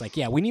 Like he's like,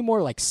 yeah, we need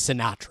more like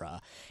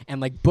Sinatra.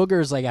 And like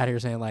Booger's like out here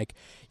saying like,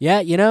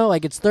 yeah,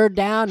 like it's third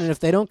down, and if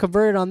they don't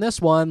convert it on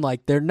this one,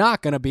 like they're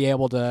not going to be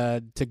able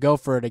to go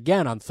for it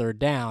again on third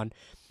down.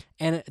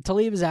 And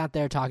Talib is out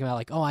there talking about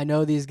like, oh, I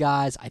know these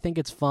guys. I think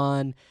it's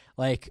fun.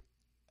 Like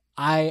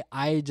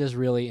I just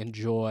really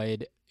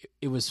enjoyed it.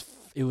 It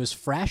was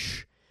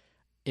fresh.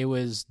 It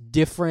was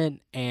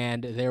different,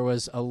 and there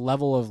was a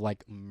level of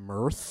like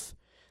mirth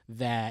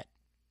that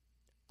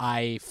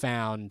I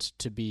found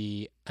to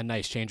be a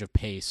nice change of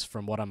pace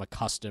from what I'm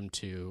accustomed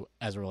to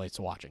as it relates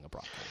to watching a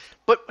broadcast.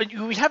 But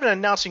we have an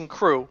announcing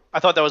crew.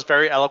 I thought that was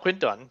very eloquent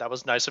done. That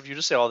was nice of you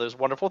to say all those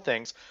wonderful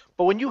things.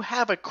 But when you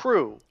have a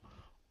crew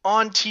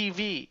on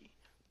TV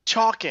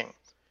talking,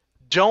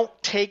 don't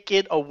take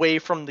it away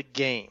from the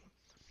game.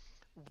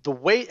 The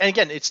way, and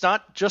again, it's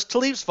not just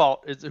Talib's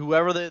fault. It's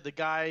whoever the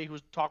guy who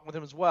was talking with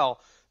him as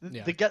well.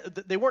 Yeah.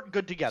 They weren't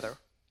good together.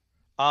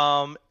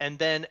 And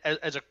then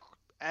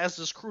as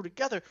this crew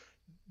together,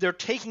 they're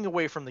taking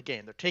away from the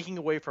game. They're taking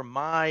away from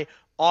my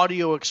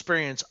audio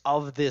experience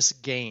of this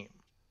game.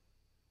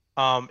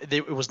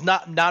 It was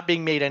not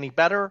being made any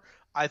better.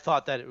 I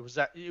thought that it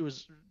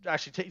was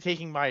actually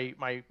taking my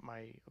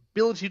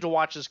ability to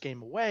watch this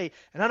game away,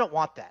 and I don't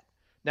want that.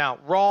 Now,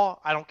 Raw,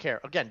 I don't care.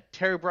 Again,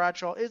 Terry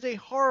Bradshaw is a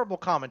horrible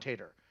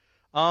commentator.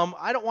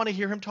 I don't want to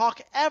hear him talk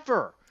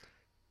ever.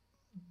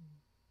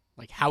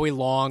 Like Howie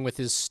Long with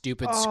his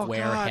stupid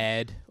square God.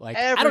 head. Like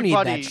I don't need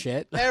that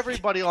shit.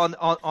 Everybody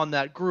on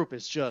that group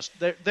is just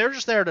they're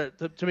just there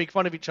to make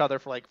fun of each other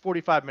for like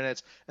 45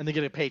 minutes and they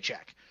get a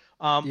paycheck.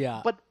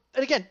 Yeah. But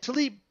again,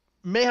 Talib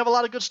may have a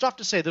lot of good stuff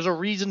to say. There's a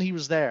reason he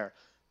was there.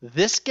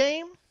 This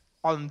game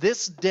on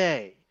this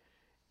day,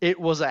 it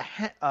was a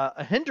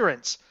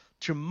hindrance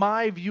to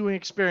my viewing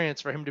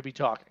experience for him to be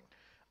talking.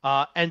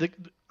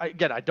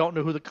 Again, I don't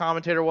know who the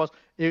commentator was.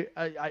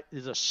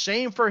 It's a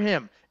shame for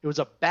him. It was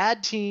a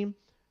bad team.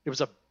 It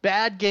was a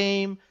bad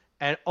game.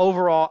 And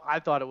overall, I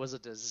thought it was a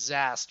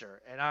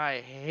disaster, and I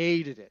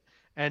hated it.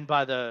 And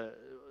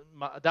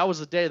that was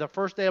the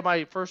first day of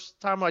my first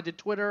time I did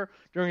Twitter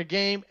during a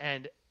game,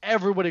 and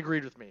everybody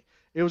agreed with me.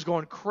 It was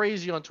going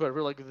crazy on Twitter.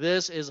 We're like,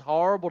 this is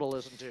horrible to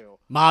listen to.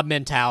 Mob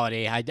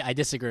mentality. I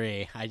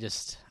disagree. I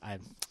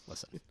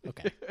listen.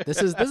 Okay,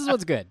 this is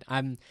what's good.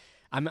 I'm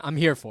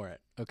here for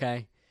it.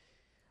 Okay,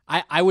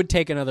 I would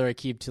take another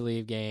Aqib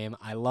Talib game.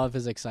 I love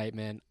his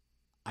excitement.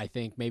 I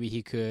think maybe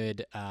he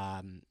could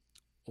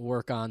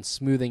work on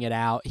smoothing it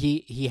out.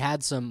 He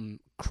had some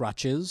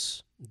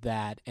crutches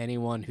that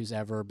anyone who's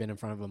ever been in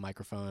front of a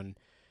microphone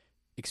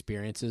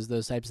experiences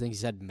those types of things.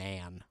 He said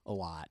 "man" a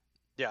lot.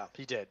 Yeah,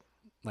 he did.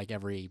 Like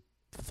every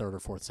third or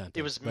fourth sentence.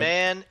 It was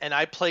man, and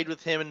I played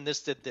with him, and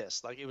this did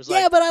this. Like it was.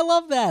 Yeah, but I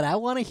love that. I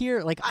want to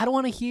hear. Like I don't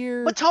want to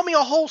hear. But tell me a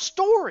whole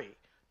story.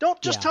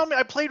 Don't just tell me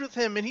I played with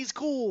him and he's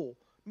cool,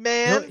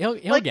 man. He'll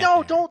like get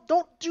no, there.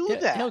 don't do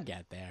that. He'll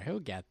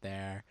get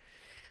there.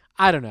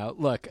 I don't know.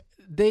 Look,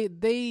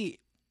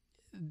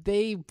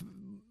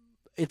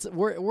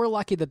 we're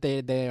lucky that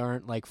they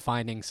aren't like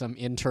finding some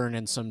intern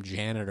and some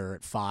janitor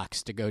at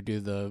Fox to go do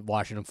the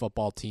Washington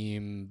football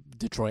team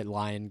Detroit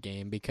Lion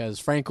game, because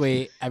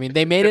frankly, I mean,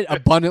 they made it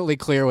abundantly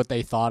clear what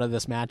they thought of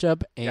this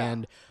matchup,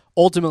 and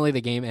ultimately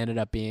the game ended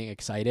up being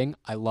exciting.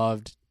 I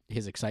loved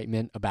his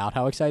excitement about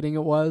how exciting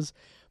it was,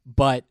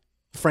 but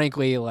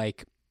frankly,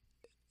 like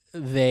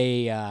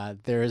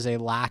there is a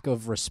lack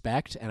of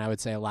respect, and I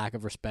would say a lack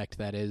of respect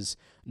that is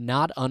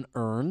not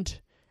unearned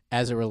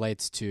as it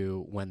relates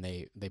to when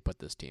they put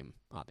this team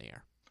on the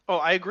air. Oh,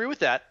 I agree with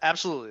that.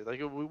 Absolutely.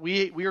 Like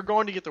we are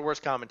going to get the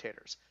worst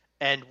commentators,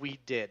 and we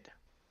did.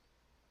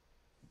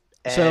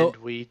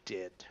 We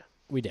did.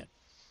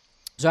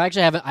 So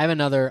actually, I have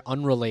another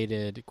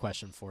unrelated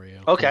question for you.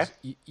 Okay.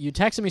 You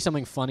texted me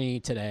something funny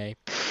today,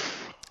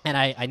 and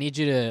I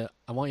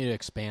want you to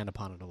expand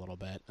upon it a little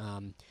bit.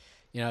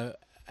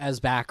 As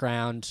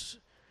background,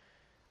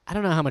 I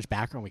don't know how much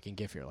background we can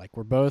give here. Like,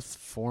 we're both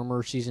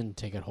former season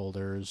ticket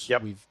holders.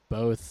 Yep. We've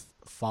both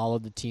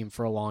followed the team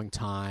for a long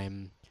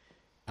time.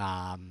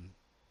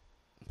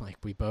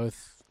 We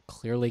both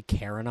clearly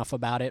care enough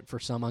about it for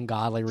some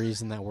ungodly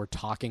reason that we're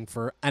talking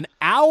for an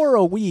hour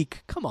a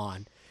week. Come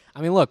on.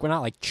 I mean, look, we're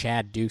not like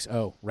Chad Dukes.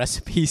 Oh,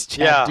 recipes,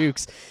 Chad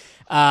Dukes.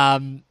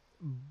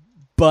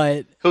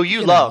 But who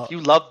you love? You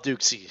love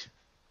Dukesy.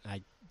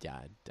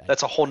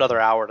 That's a whole nother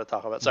hour to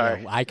talk about.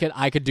 Sorry. No,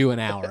 I could do an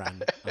hour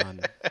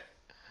on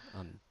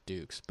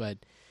Dukes, but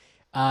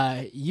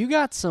you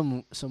got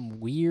some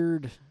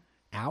weird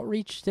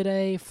outreach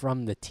today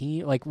from the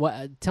team. Like,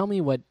 what? Tell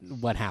me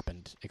what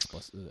happened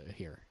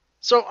here.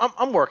 So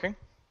I'm working,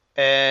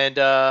 and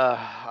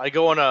I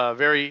go on a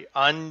very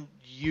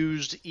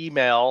unused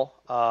email,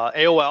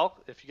 AOL.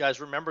 If you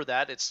guys remember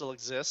that, it still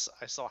exists.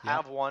 I still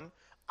have one.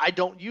 I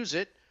don't use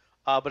it,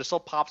 but it still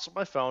pops up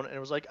my phone, and it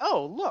was like,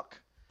 oh,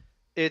 look,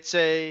 it's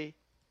a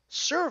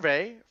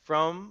survey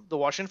from the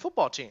Washington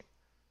football team.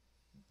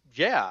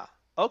 Yeah.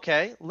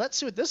 Okay, let's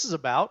see what this is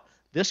about.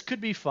 This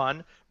could be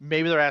fun.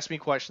 Maybe they're asking me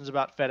questions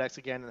about FedEx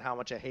again and how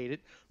much I hate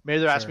it. Maybe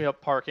they're asking me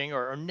about parking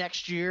or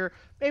next year.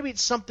 Maybe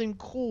it's something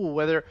cool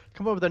where they're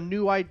coming up with a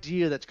new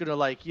idea that's going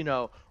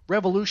to,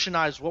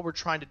 revolutionize what we're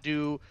trying to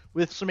do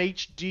with some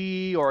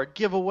HD or a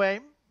giveaway.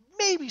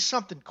 Maybe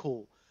something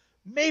cool.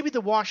 Maybe the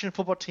Washington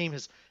football team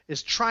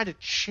is trying to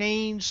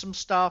change some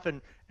stuff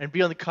and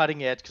be on the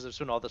cutting edge because they're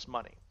spending all this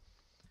money.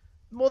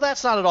 Well,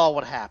 that's not at all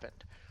what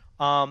happened.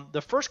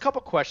 The first couple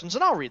questions,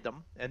 and I'll read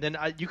them, and then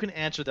you can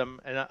answer them,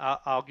 and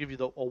I'll give you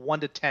a 1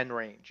 to 10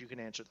 range. You can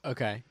answer them.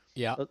 Okay.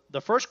 Yeah.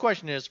 The first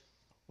question is,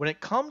 when it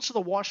comes to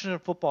the Washington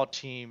football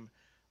team,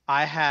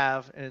 I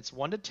have, and it's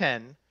 1 to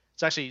 10.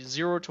 It's actually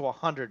 0 to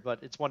 100,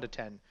 but it's 1 to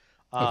 10.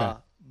 Okay.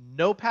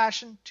 No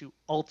passion to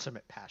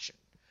ultimate passion.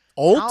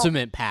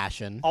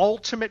 Passion.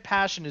 Ultimate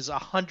passion is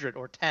 100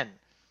 or 10.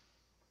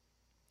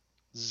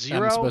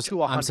 0 to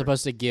 100. I'm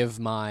supposed to give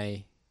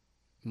my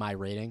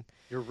rating.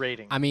 Your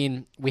rating. I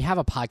mean, we have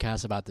a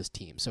podcast about this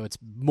team, so it's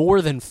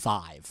more than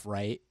 5,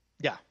 right?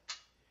 Yeah.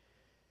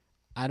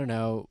 I don't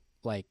know,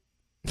 like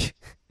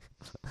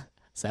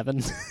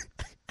 7,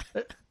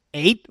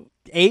 8.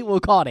 We'll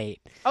call it 8.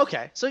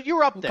 Okay, so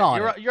you're up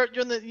there. You're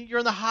in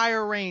the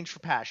higher range for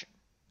passion.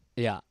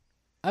 Yeah,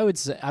 I would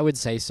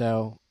say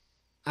so.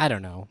 I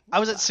don't know. I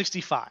was at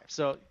 65.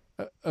 So.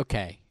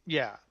 Okay.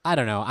 Yeah. I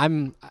don't know.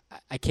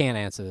 I can't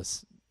answer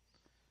this.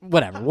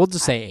 Whatever. We'll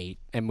just say 8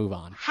 and move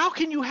on. How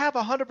can you have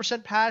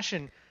 100%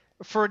 passion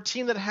for a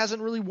team that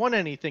hasn't really won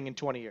anything in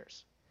 20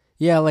 years?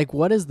 Yeah, like,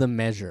 what is the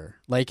measure?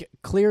 Like,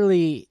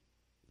 clearly,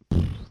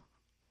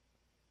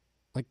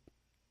 like,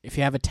 if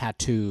you have a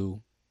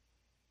tattoo,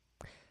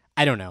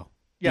 I don't know.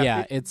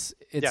 Yeah, it's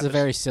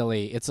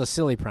a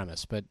silly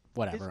premise, but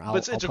whatever.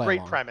 It's a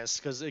great premise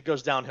because it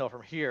goes downhill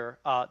from here.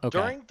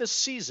 During the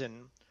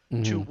season,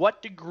 to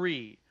what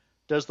degree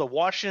does the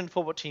Washington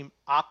football team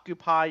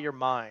occupy your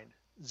mind?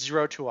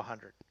 0 to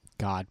 100.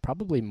 God,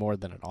 probably more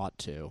than it ought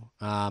to.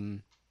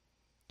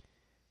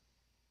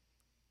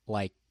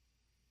 Like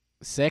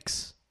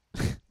 6.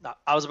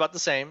 I was about the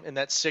same in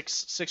that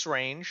 6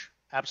 range,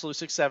 absolute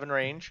 6-7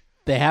 range.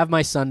 they have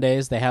my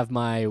Sundays, they have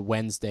my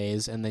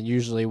Wednesdays, and then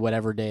usually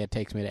whatever day it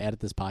takes me to edit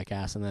this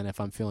podcast. And then if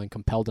I'm feeling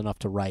compelled enough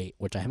to write,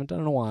 which I haven't done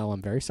in a while,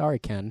 I'm very sorry,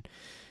 Ken.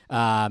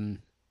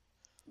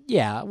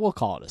 Yeah, we'll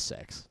call it a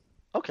 6.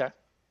 Okay.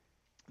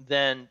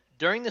 Then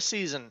during the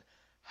season,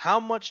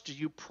 how much do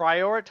you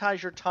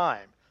prioritize your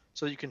time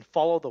so you can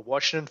follow the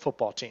Washington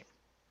football team?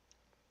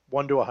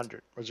 1 to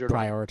 100 or 0 to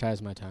 100?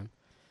 Prioritize my time.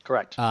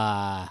 Correct.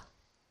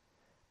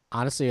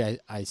 Honestly,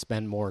 I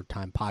spend more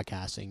time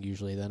podcasting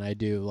usually than I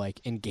do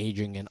like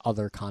engaging in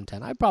other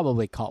content.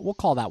 We'll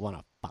call that one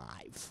a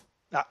 5.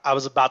 I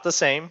was about the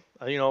same,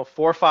 4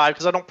 or 5,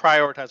 because I don't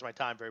prioritize my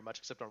time very much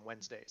except on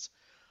Wednesdays.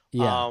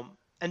 Yeah.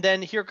 And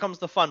then here comes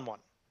the fun one.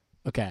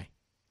 Okay.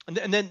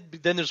 And then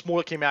there's more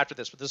that came after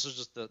this, but this is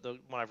just the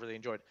one I've really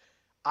enjoyed.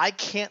 I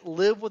can't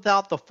live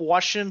without the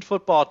Washington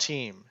football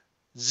team.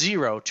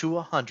 0 to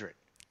 100.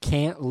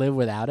 Can't live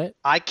without it?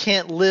 I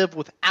can't live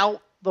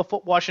without the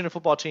Washington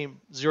football team.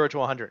 0 to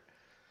 100.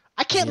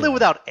 I can't 0. live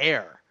without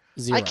air.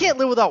 0. I can't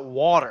live without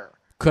water.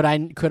 Could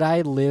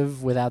I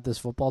live without this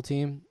football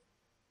team?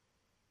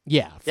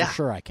 Yeah, for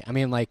sure I can. I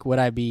mean, like, would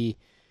I be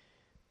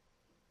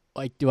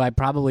like? Do I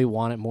probably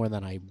want it more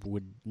than I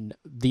would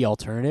the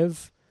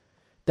alternative?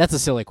 That's a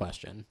silly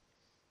question.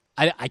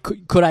 I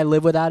could I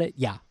live without it?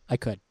 Yeah, I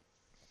could.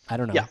 I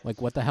don't know. Yeah.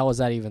 Like, what the hell is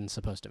that even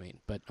supposed to mean?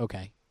 But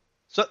okay.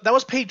 So that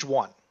was page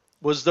 1.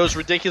 Was those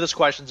ridiculous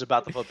questions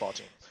about the football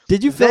team?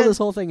 Did you fill this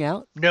whole thing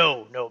out?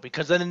 No,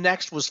 because then the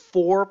next was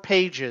 4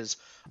 pages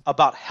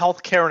about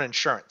healthcare and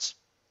insurance.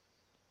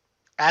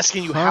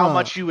 Asking you how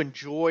much you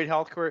enjoyed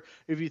healthcare,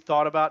 if you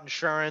thought about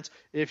insurance,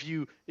 if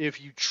you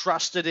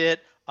trusted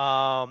it,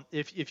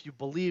 if you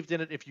believed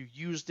in it, if you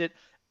used it,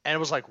 and it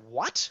was like,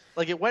 what?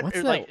 Like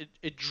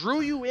it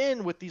drew you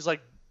in with these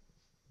like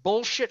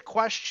bullshit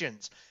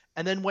questions,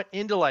 and then went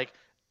into like,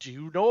 do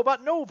you know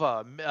about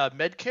Nova,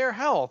 Medcare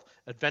Health,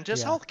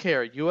 Adventist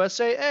Healthcare,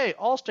 USAA,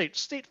 Allstate,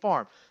 State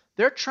Farm?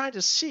 They're trying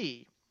to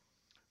see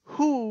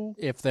who,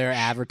 if they're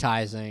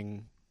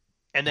advertising,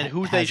 and then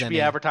who they should be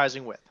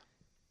advertising with.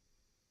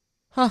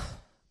 Huh.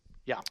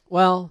 Yeah.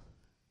 Well,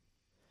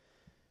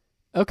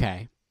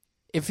 okay.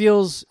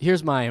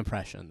 Here's my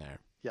impression there.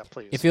 Yeah,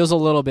 please. It feels a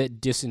little bit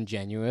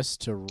disingenuous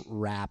to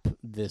wrap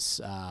this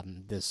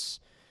this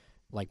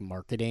like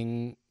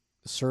marketing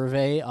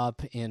survey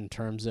up in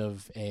terms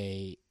of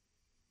a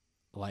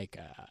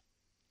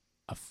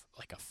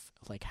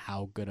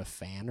how good a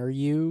fan are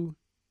you?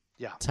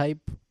 Yeah.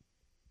 Type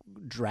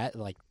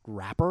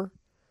rapper.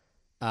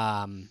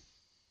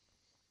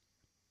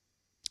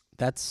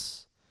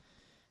 That's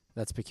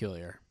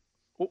peculiar.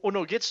 Well,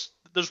 no,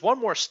 there's one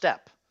more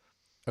step.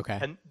 Okay.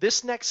 And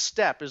this next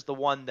step is the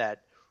one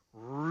that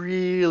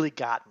really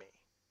got me.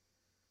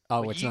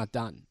 Oh, it's not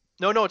done.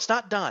 No, it's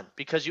not done,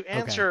 because you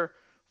answer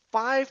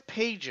 5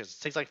 pages.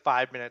 It takes like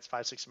 5 minutes,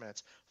 6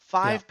 minutes.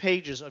 5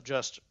 pages of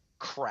just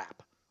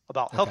crap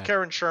about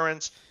healthcare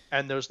insurance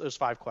and those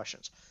 5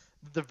 questions.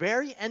 The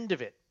very end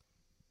of it,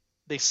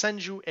 they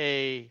send you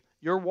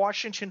your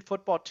Washington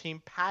football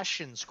team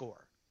passion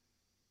score.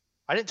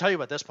 I didn't tell you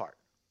about this part.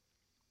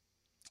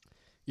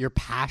 Your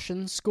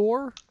passion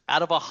score?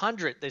 Out of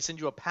 100, they send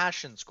you a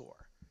passion score.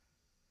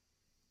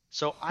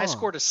 So I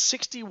scored a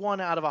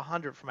 61 out of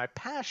 100 for my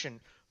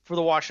passion for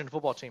the Washington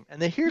football team. And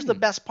then here's the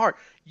best part.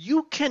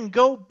 You can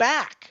go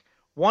back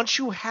once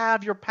you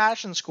have your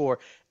passion score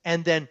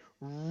and then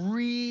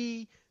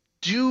redo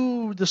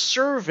the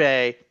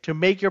survey to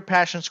make your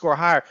passion score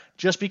higher,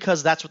 just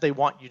because that's what they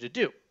want you to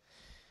do.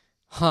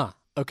 Huh.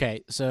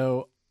 Okay.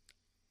 So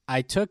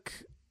I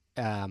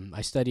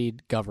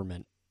studied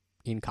government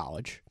in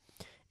college.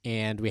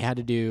 And we had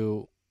to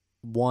do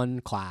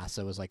one class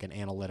that was like an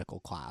analytical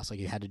class. Like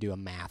you had to do a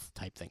math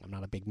type thing. I'm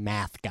not a big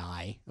math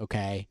guy,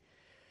 okay?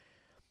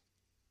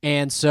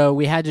 And so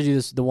we had to do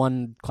this. The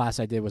one class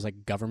I did was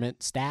like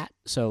government stat.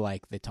 So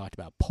like they talked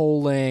about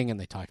polling and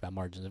they talked about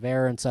margins of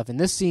error and stuff. And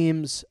this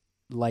seems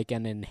like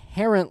an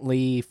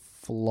inherently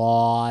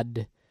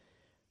flawed.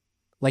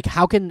 Like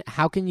how can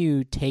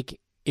you take,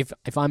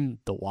 if I'm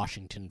the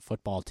Washington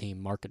football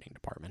team marketing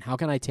department, how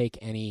can I take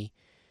any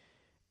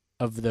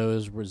of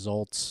those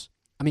results?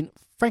 I mean,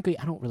 frankly,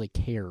 I don't really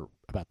care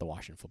about the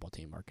Washington football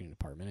team marketing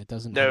department. It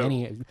doesn't have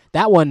any.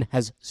 That one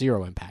has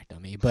 0 impact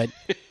on me. But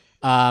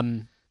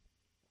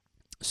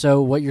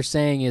so what you're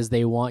saying is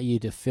they want you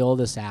to fill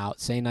this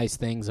out, say nice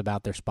things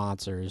about their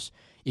sponsors.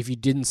 If you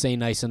didn't say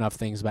nice enough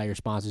things about your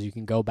sponsors, you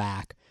can go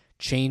back,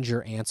 change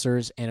your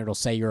answers, and it'll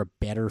say you're a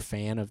better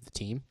fan of the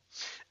team.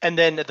 And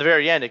then at the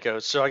very end it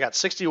goes, so I got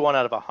 61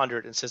 out of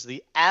 100, and says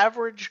the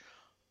average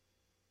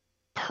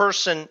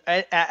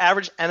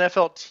average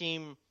NFL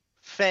team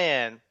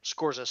fan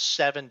scores a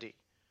 70.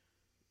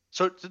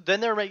 So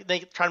then they're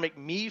trying to make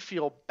me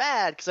feel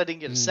bad because I didn't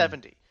get a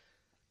 70.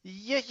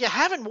 You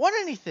haven't won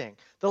anything.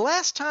 The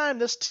last time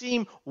this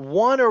team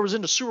won or was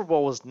in the Super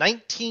Bowl was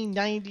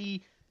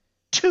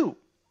 1992.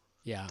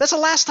 Yeah. That's the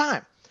last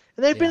time.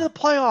 And they've been in the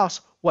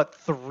playoffs,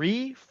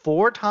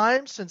 3-4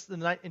 times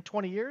in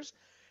 20 years?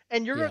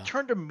 And you're going to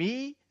turn to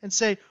me and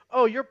say,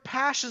 oh, your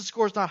passion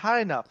score is not high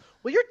enough.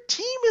 Well, your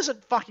team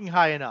isn't fucking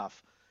high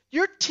enough.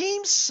 Your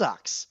team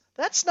sucks.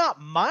 That's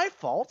not my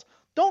fault.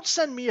 Don't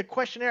send me a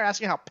questionnaire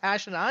asking how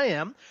passionate I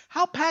am.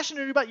 How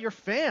passionate are you about your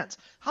fans?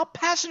 How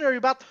passionate are you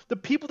about the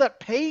people that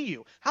pay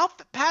you? How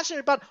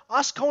passionate about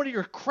us going to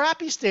your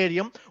crappy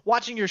stadium,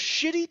 watching your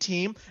shitty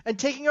team, and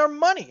taking our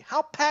money?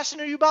 How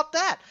passionate are you about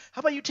that? How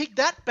about you take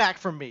that back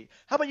from me?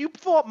 How about you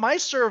fill out my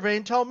survey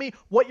and tell me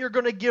what you're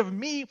going to give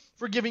me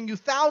for giving you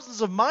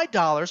thousands of my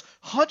dollars,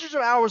 hundreds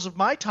of hours of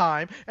my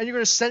time, and you're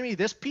going to send me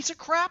this piece of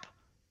crap?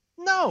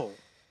 No.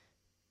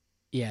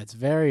 Yeah, it's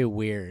very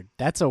weird.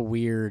 That's a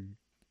weird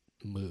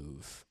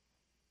move.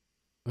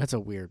 That's a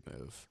weird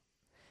move.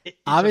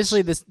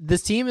 Obviously,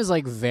 this team is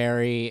like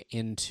very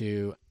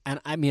into,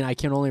 and I mean, I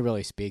can only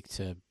really speak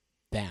to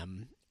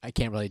them. I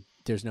can't really.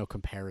 There's no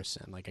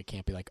comparison. Like, I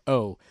can't be like,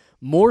 oh,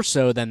 more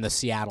so than the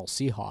Seattle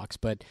Seahawks,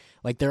 but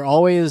like they're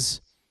always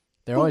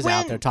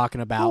out there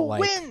talking about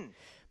like.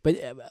 But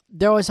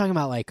they're always talking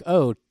about like,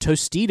 oh,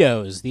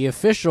 Tostitos, the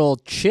official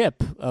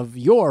chip of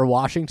your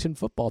Washington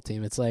football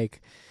team. It's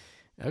like,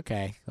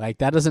 okay, like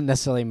that doesn't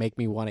necessarily make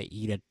me want to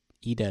eat a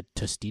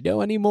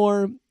Tostito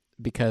anymore,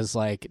 because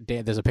like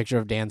there's a picture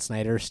of Dan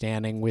Snyder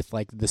standing with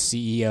like the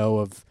CEO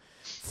of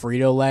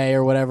Frito-Lay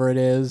or whatever it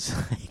is.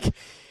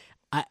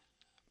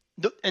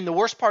 And the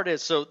worst part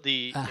is, so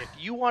if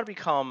you want to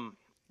become,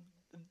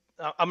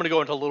 I'm going to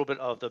go into a little bit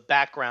of the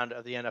background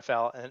of the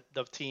NFL and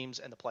the teams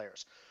and the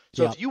players.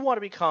 So if you want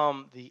to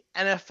become the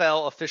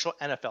NFL official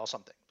NFL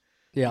something,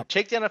 you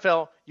take the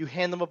NFL, you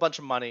hand them a bunch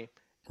of money,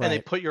 and they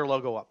put your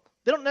logo up.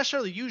 They don't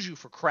necessarily use you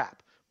for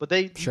crap, but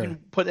you can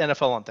put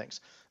NFL on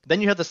things.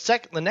 Then you have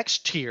the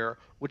next tier,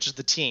 which is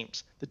the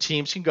teams. The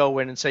teams can go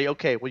in and say,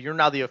 okay, well, you're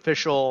now the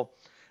official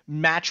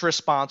mattress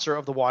sponsor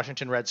of the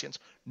Washington Redskins.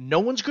 No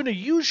one's going to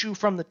use you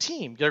from the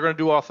team. They're going to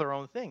do off their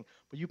own thing.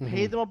 But you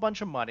pay them a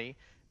bunch of money,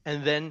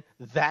 and then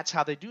that's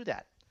how they do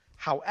that.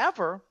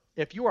 However,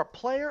 if you are a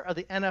player of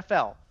the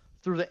NFL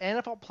through the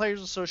NFL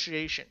Players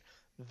Association,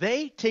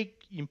 they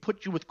take and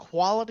put you with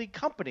quality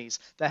companies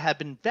that have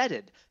been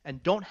vetted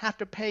and don't have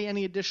to pay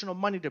any additional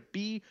money to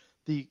be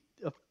the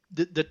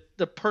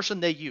person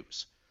they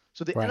use.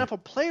 So the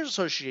NFL Players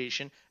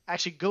Association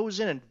actually goes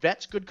in and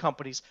vets good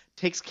companies,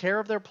 takes care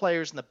of their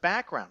players in the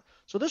background.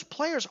 So those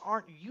players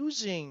aren't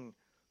using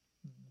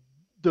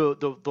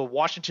the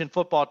Washington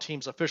football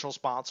team's official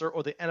sponsor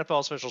or the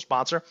NFL's official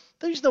sponsor.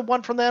 They're using the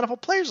one from the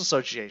NFL Players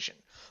Association,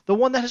 the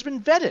one that has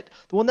been vetted,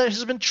 the one that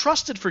has been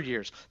trusted for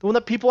years, the one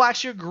that people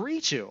actually agree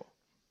to.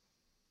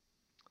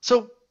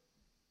 So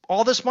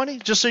all this money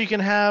just so you can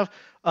have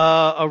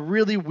a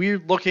really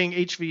weird-looking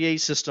HVA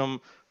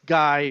system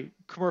guy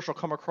commercial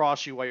come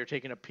across you while you're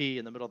taking a pee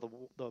in the middle of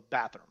the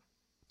bathroom.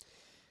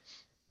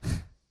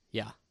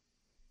 Yeah.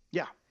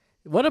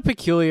 What a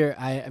peculiar.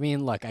 I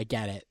mean, look, I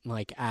get it.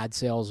 Like, ad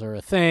sales are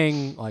a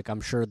thing. Like, I'm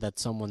sure that's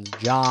someone's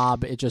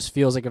job. It just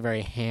feels like a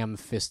very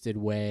ham-fisted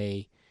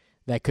way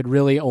that could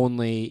really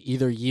only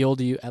either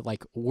yield you at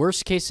like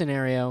worst case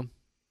scenario,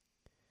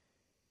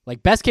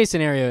 like best case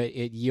scenario,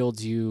 it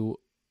yields you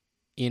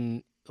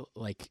in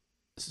like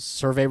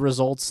survey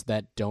results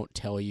that don't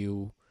tell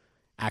you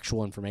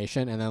actual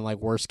information, and then like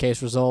worst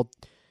case result,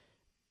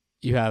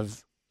 you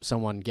have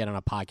someone get on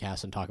a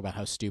podcast and talk about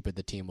how stupid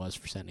the team was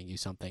for sending you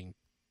something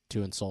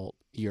to insult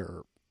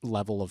your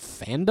level of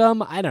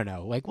fandom. I don't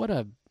know. Like, what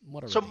a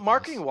So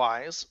marketing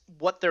wise,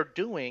 what they're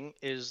doing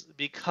is,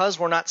 because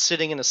we're not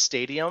sitting in a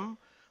stadium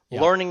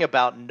learning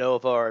about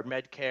Nova or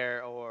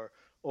Medcare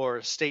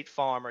or State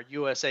Farm or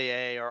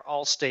USAA or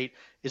Allstate,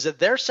 is that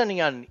they're sending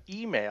out an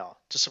email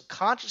to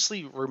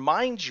subconsciously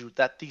remind you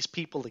that these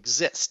people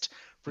exist,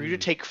 for you to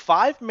take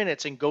 5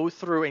 minutes and go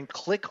through and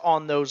click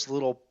on those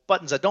little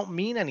buttons that don't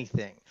mean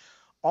anything.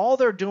 All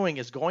they're doing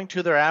is going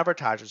to their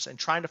advertisers and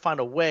trying to find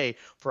a way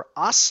for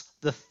us,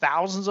 the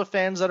thousands of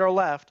fans that are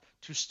left,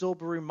 to still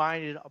be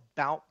reminded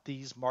about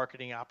these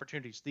marketing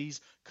opportunities, these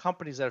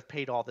companies that have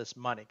paid all this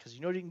money, because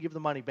you can give the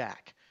money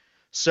back.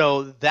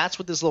 So that's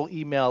what this little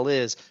email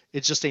is.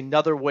 It's just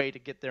another way to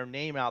get their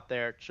name out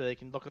there so they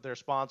can look at their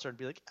sponsor and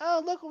be like,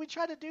 oh, look what we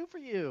tried to do for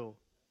you.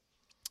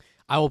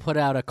 I will put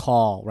out a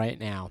call right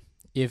now.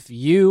 If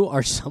you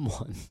are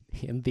someone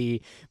in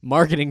the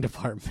marketing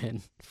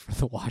department for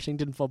the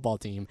Washington football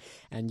team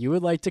and you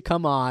would like to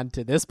come on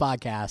to this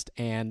podcast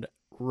and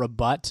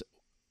rebut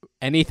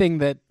anything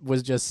that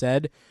was just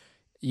said,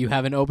 you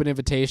have an open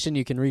invitation.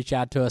 You can reach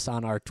out to us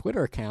on our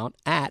Twitter account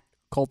at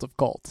Cult of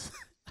Colts.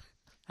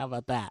 How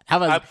about that?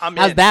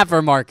 How's that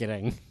for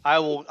marketing? I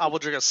will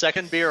drink a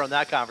second beer on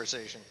that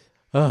conversation.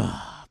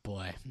 Oh,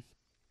 boy.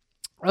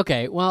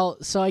 Okay, well,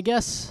 so I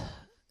guess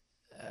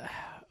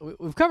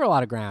we've covered a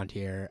lot of ground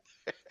here.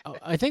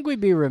 I think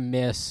we'd be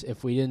remiss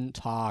if we didn't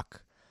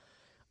talk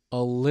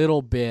a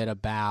little bit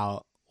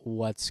about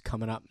what's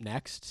coming up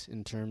next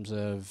in terms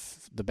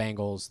of the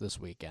Bengals this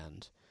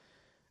weekend.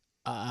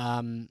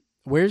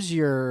 Where's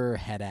your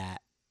head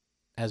at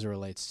as it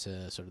relates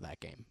to sort of that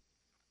game?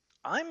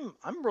 I'm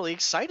really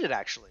excited,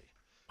 actually.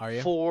 Are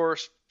you? For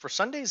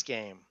Sunday's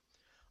game,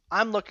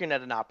 I'm looking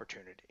at an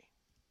opportunity.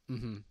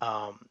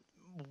 Mm-hmm.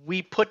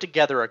 We put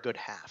together a good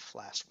half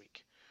last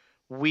week.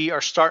 We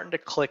are starting to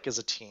click as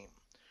a team.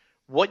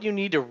 what you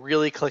need to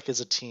really click as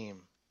a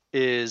team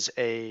is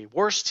a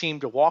worse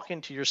team to walk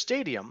into your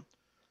stadium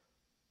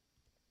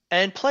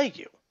and play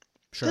you.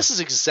 Sure. This is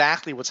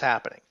exactly what's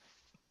happening.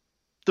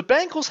 The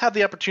Bengals have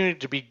the opportunity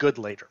to be good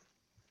later.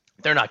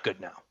 They're not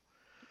good now.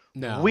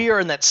 No. We are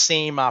in that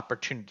same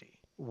opportunity.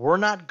 We're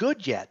not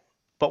good yet,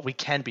 but we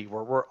can be.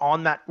 We're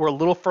on that. We're a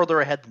little further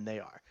ahead than they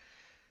are.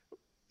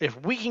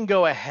 If we can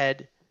go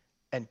ahead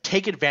and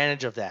take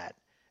advantage of that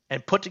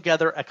and put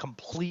together a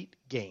complete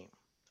game,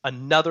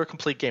 another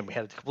complete game. We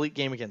had a complete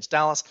game against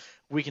Dallas.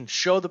 We can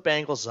show the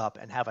Bengals up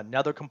and have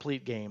another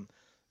complete game.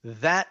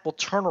 That will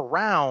turn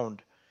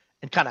around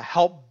and kind of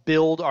help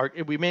build our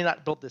 – we may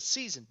not build this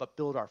season, but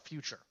build our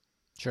future.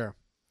 Sure.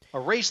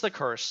 Erase the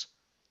curse.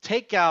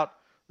 Take out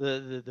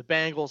the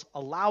Bengals.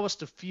 Allow us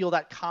to feel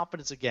that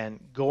confidence again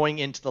going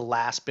into the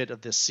last bit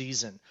of this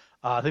season.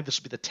 I think this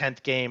will be the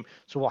 10th game,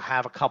 so we'll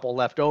have a couple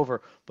left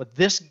over. But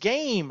this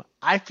game,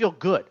 I feel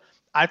good.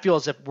 I feel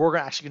as if we're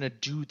actually going to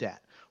do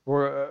that.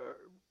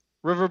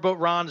 Riverboat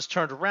Ron has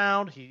turned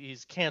around.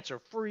 He's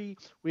cancer-free.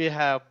 We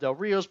have Del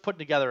Rio's putting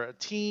together a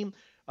team.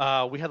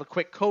 We had a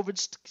quick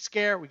COVID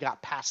scare. We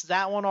got past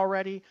that one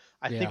already.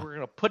 I think we're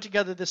going to put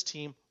together this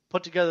team,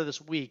 put together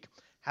this week,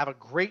 have a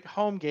great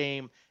home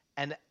game,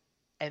 and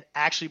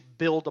actually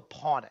build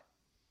upon it.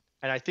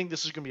 And I think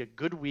this is going to be a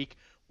good week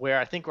where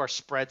I think our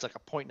spread's like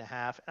 1.5,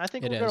 and I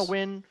think we're going to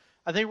win.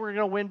 I think we're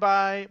going to win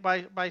by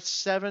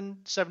 7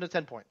 to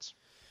 10 points.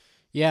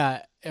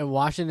 Yeah,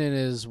 Washington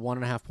is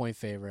 1.5 point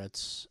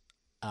favorites.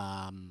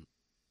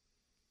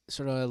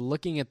 Sort of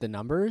looking at the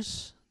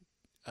numbers,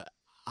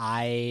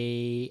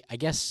 I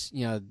guess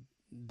the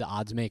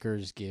odds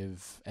makers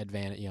give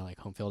advantage, like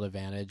home field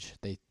advantage.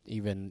 They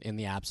even in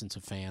the absence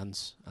of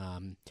fans.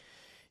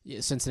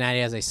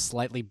 Cincinnati has a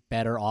slightly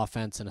better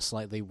offense and a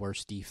slightly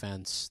worse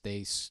defense.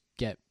 They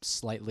get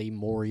slightly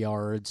more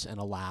yards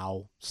and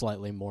allow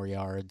slightly more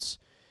yards.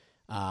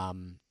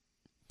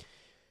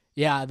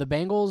 Yeah, the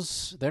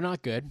Bengals, they're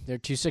not good. They're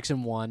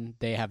 2-6-1.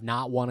 They have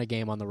not won a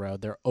game on the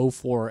road. They're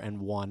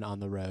 0-4-1 on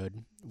the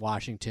road.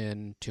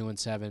 Washington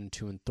 2-7,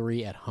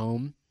 2-3 at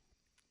home.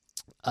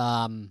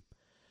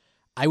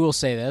 I will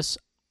say this.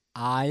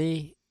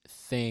 I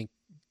think,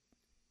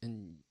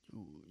 and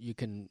you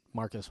can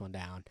mark this one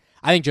down,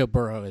 I think Joe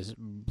Burrow is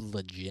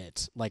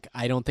legit. Like,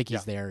 I don't think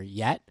he's there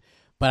yet,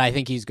 but I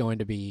think he's going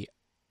to be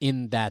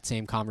in that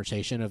same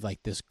conversation of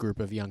like this group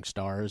of young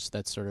stars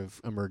that's sort of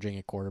emerging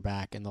at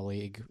quarterback in the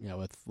league,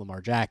 with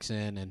Lamar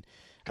Jackson and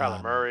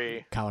Kyler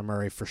Murray. Kyler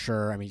Murray for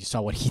sure. I mean, you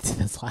saw what he did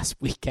this last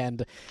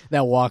weekend,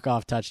 that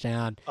walk-off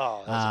touchdown.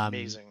 Oh, that's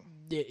amazing.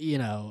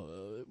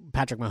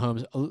 Patrick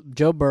Mahomes,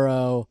 Joe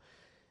Burrow,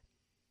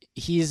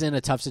 he's in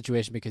a tough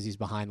situation because he's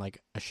behind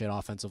like a shit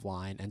offensive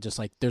line, and just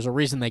like there's a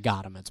reason they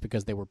got him. It's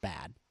because they were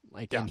bad.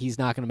 And he's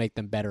not going to make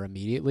them better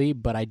immediately,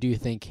 but I do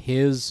think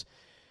his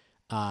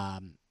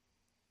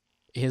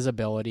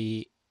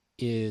ability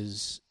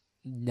is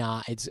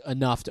not, it's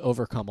enough to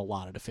overcome a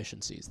lot of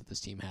deficiencies that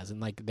this team has.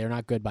 And like, they're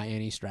not good by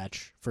any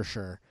stretch for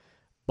sure,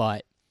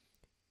 but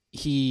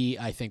he,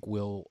 I think,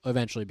 will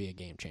eventually be a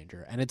game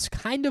changer. And it's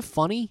kind of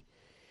funny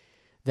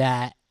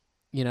that,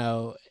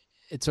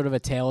 it's sort of a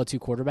tale of two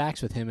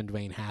quarterbacks with him and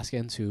Dwayne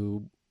Haskins,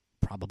 who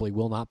probably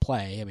will not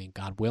play. I mean,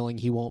 God willing,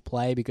 he won't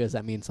play because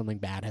that means something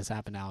bad has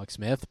happened to Alex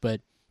Smith.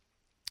 But,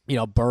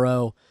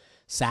 Burrow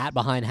sat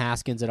behind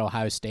Haskins at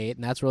Ohio State,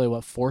 and that's really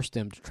what forced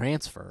him to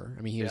transfer.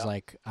 I mean, he was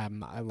like, I'm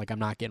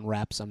not getting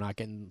reps, I'm not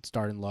getting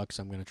starting looks,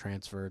 I'm going to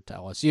transfer to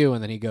LSU,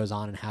 and then he goes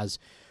on and has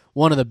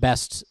one of the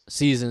best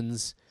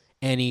seasons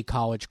any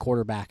college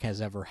quarterback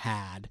has ever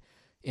had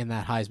in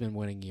that Heisman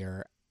winning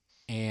year.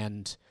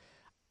 And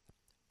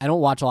I don't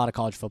watch a lot of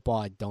college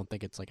football. I don't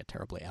think it's like a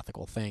terribly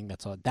ethical thing.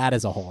 That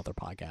is a whole other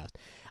podcast.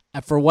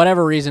 For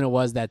whatever reason it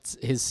was, that's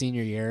his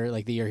senior year,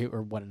 like the year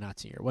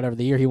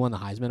the year he won the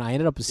Heisman, I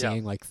ended up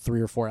seeing like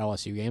 3 or 4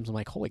 LSU games. I'm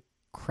like, holy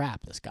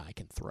crap, this guy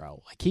can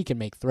throw. Like, he can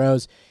make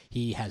throws.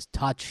 He has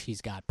touch.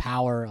 He's got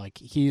power. Like,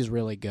 he's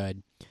really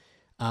good.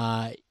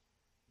 That,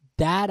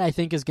 I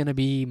think, is going to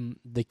be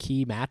the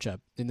key matchup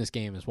in this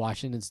game, is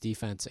Washington's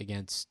defense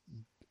against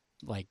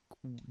like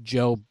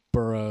Joe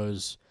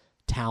Burrow's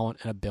talent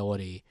and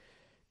ability.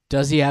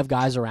 Does he have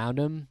guys around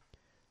him?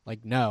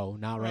 Like, no,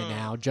 not right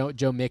now.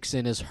 Joe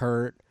Mixon is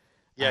hurt.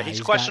 Yeah, he's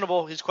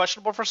questionable. He's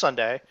questionable for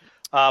Sunday,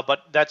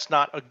 but that's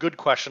not a good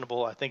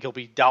questionable. I think he'll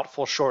be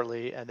doubtful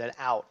shortly and then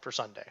out for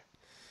Sunday.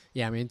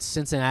 Yeah, I mean,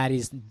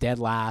 Cincinnati's dead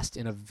last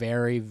in a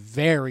very,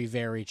 very,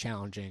 very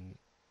challenging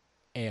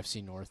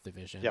AFC North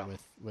division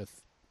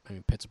with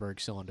Pittsburgh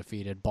still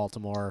undefeated.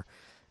 Baltimore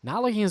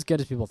not looking as good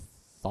as people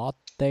thought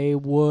they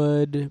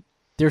would.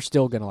 They're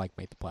still going to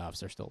make the playoffs.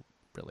 They're still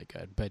really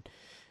good. But,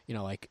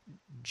 like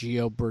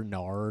Gio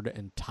Bernard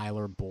and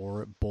Tyler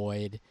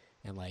Boyd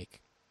and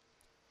like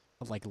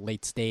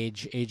late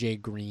stage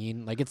AJ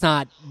Green.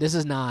 This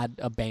is not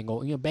a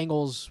Bengal.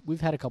 Bengals,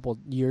 we've had a couple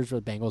years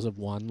where Bengals have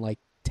won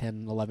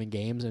 10, 11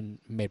 games and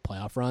made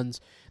playoff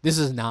runs. This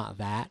is not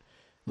that.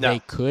 No.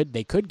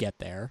 They could get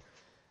there.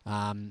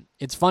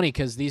 It's funny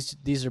because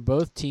these are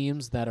both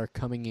teams that are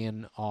coming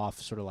in off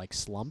sort of like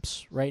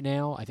slumps right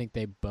now. I think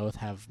they both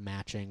have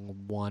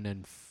matching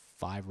 1-5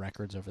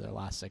 records over their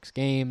last 6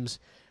 games.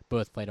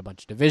 Both played a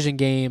bunch of division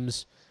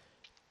games.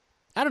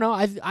 I don't know.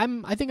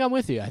 I think I'm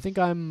with you. I think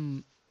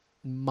I'm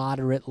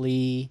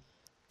moderately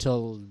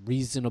to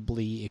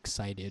reasonably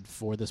excited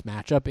for this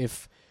matchup,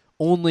 if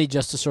only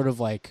just to sort of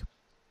like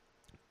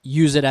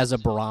use it as a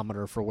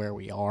barometer for where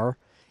we are.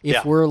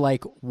 If we're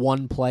like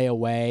one play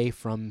away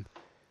from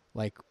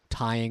like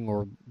tying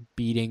or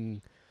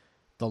beating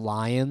the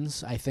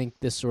Lions, I think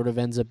this sort of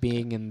ends up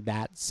being in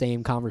that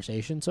same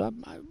conversation. So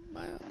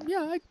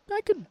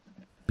I could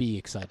be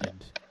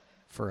excited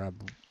for a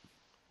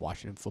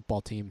Washington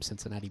football team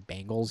Cincinnati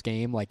Bengals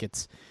game like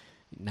it's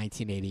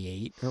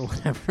 1988 or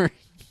whatever.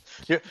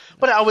 Yeah,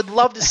 but I would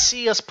love to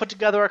see us put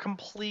together a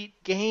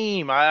complete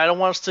game. I don't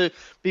want us to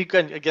be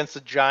good against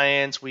the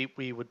Giants.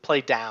 We would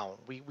play down.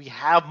 We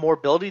have more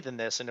ability than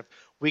this, and if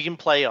we can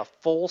play a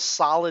full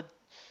solid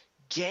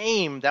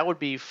game, that would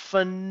be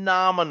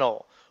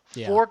phenomenal.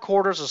 Yeah. 4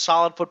 quarters of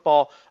solid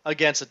football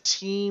against a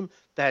team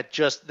that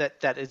just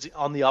that is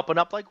on the up and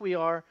up like we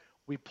are.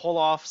 We pull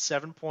off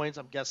 7 points.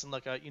 I'm guessing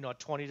like a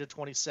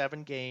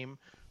 20-27 game,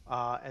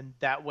 and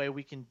that way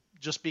we can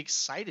just be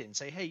excited and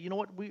say, hey, you know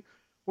what,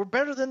 we're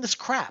better than this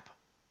crap,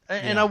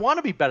 and I want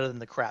to be better than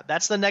the crap.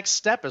 That's the next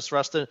step, is for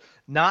us to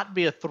not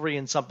be a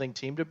 3-and-something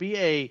team, to be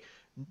a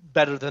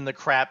better than the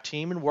crap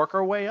team and work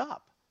our way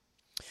up.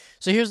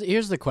 So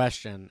here's the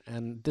question,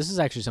 and this is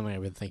actually something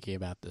I've been thinking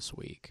about this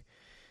week.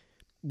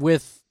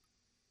 With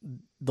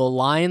the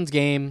Lions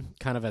game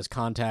kind of as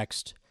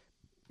context,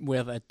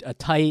 with a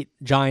tight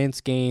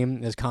Giants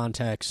game as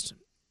context,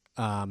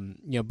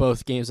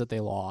 both games that they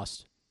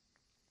lost,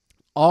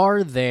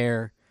 are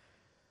there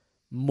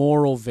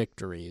moral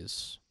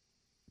victories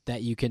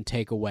that you can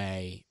take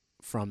away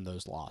from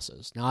those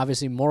losses? Now,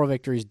 obviously, moral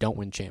victories don't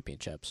win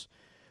championships.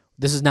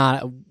 This is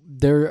not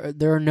there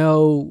are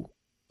no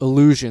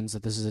illusions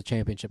that this is a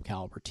championship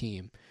caliber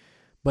team.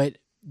 But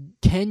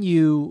can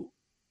you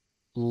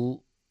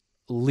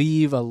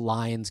leave a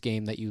Lions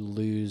game that you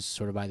lose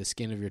sort of by the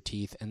skin of your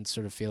teeth and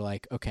sort of feel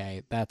like,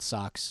 okay, that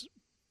sucks,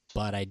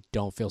 but I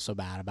don't feel so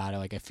bad about it.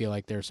 Like, I feel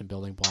like there's some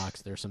building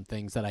blocks. There's some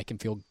things that I can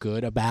feel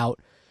good about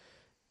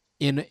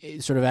in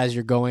sort of as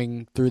you're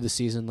going through the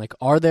season. Like,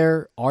 are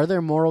there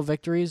moral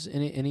victories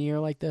in a year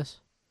like this?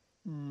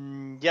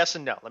 Yes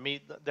and no.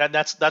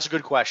 That's a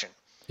good question.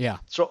 Yeah.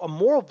 So a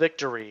moral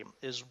victory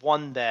is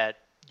one that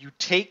you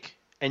take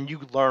and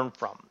you learn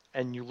from.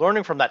 And you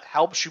learning from that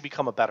helps you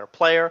become a better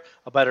player,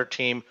 a better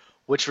team,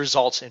 which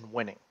results in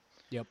winning.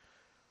 Yep.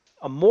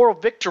 A moral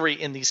victory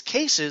in these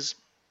cases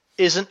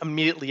isn't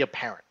immediately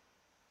apparent.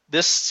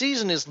 This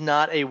season is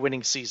not a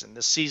winning season.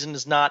 This season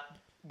is not,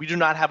 we do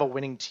not have a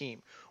winning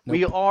team. Nope.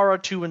 We are a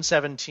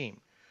 2-7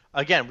 team.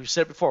 Again, we've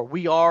said it before,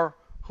 we are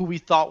who we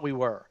thought we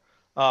were.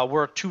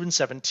 We're a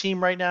 2-7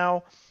 team right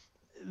now.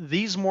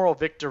 These moral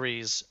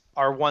victories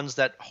are ones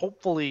that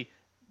hopefully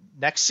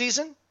next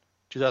season,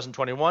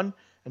 2021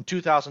 and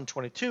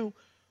 2022,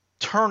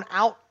 turn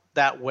out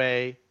that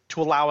way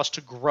to allow us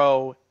to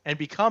grow and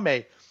become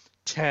a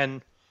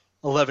 10,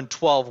 11,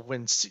 12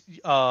 win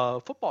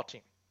football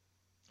team.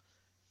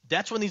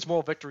 That's when these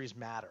moral victories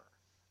matter.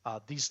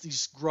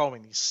 These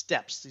growing, these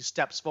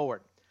steps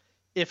forward.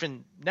 If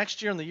in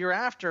next year and the year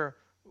after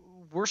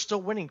we're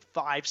still winning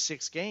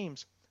 5-6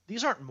 games,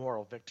 these aren't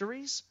moral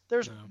victories.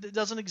 It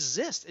doesn't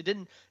exist. It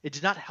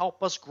did not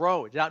help us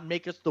grow. It did not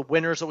make us the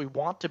winners that we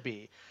want to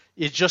be.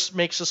 It just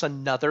makes us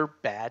another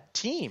bad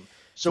team.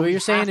 So what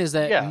you're saying is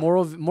that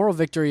moral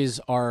victories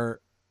are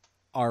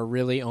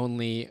really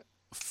only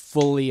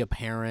fully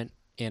apparent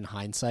in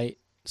hindsight.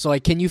 So,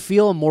 like, can you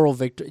feel a moral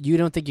victory? You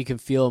don't think you can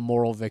feel a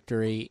moral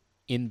victory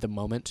in the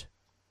moment?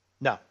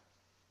 No.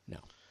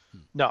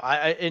 No.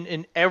 I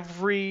in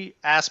every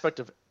aspect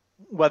of,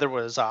 whether it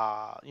was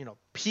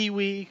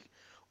Pee-wee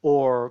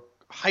or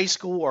high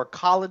school or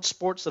college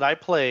sports that I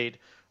played,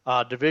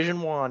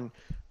 Division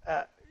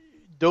I,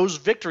 those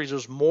victories,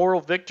 those moral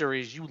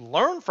victories, you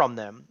learn from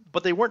them,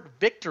 but they weren't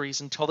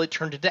victories until they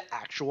turned into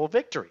actual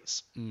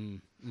victories.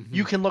 Mm-hmm.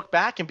 You can look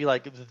back and be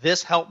like,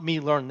 this helped me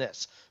learn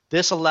this.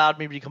 This allowed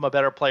me to become a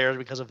better player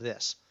because of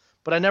this.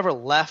 But I never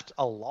left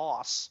a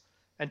loss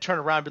and turn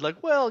around and be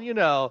like, well,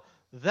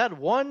 that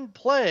one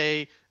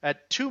play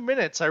at 2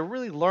 minutes, I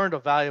really learned a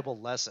valuable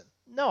lesson.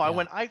 No,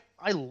 yeah.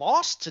 I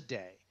lost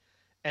today.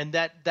 And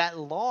that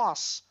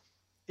loss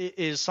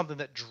is something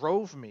that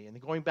drove me. And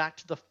going back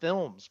to the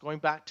films, going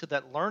back to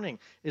that learning,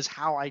 is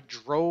how I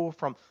drove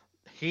from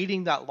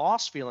hating that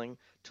loss feeling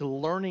to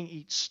learning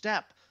each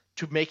step,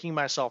 to making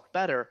myself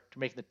better, to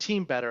making the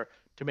team better,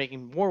 to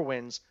making more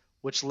wins,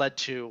 which led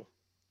to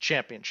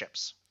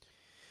championships.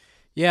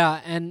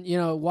 Yeah, and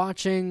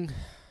watching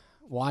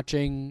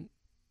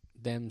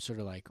them sort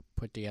of like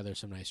put together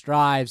some nice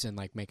drives and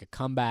like make a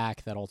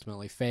comeback that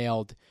ultimately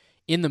failed.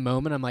 In the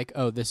moment, I'm like,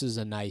 oh, this is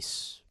a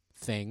nice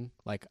thing.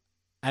 Like,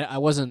 I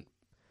wasn't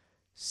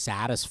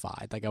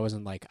satisfied. Like, I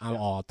wasn't like,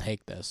 I'll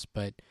take this.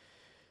 But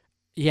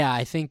yeah,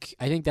 I think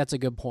that's a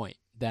good point.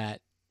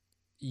 That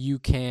you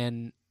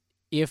can,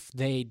 if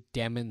they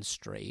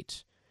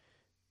demonstrate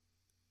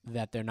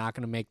that they're not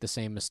going to make the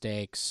same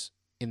mistakes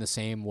in the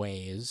same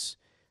ways,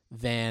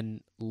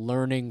 then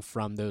learning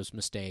from those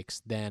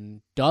mistakes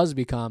then does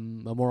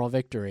become a moral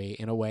victory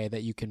in a way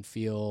that you can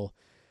feel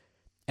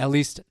at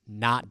least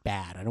not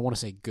bad. I don't want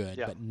to say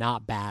good, but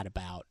not bad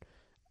about.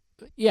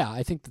 Yeah,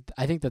 I think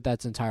that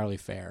that's entirely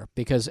fair,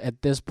 because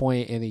at this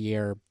point in the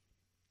year,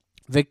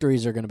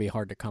 victories are going to be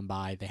hard to come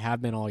by. They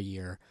have been all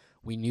year.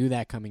 We knew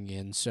that coming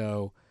in.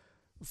 So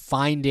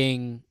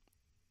finding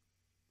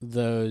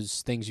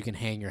those things you can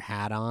hang your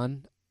hat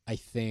on, I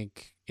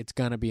think it's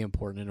going to be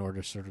important in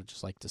order to sort of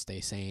just like to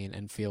stay sane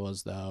and feel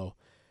as though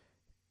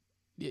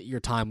your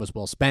time was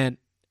well spent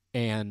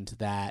and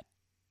that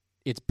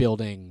it's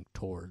building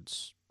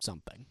towards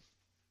something.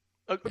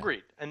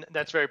 Agreed. Yeah. And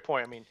that's very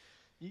point. I mean,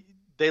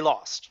 they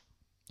lost.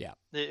 Yeah.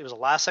 It was a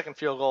last-second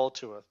field goal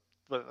to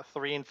a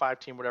 3-5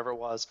 team, whatever it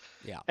was.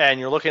 Yeah. And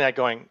you're looking at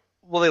going,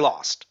 well, they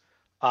lost.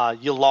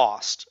 You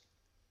lost.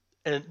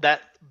 And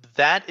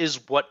that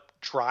is what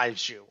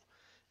drives you.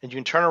 And you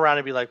can turn around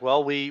and be like,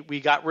 well, we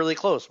got really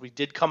close. We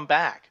did come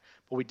back,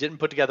 but we didn't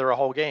put together a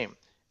whole game.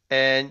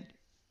 And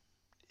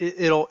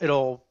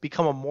it'll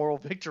become a moral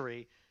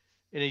victory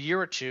in a year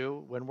or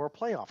two when we're a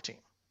playoff team.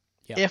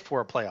 Yeah. If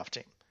we're a playoff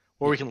team,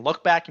 where we can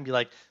look back and be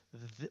like,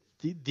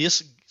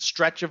 this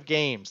stretch of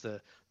games,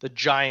 the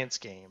Giants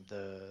game,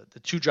 the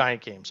two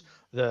Giant games,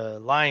 the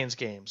Lions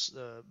games,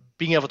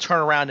 being able to turn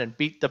around and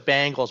beat the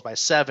Bengals by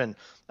 7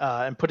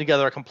 and put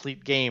together a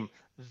complete game,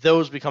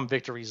 those become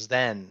victories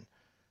then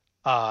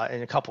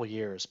in a couple of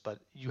years. But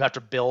you have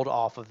to build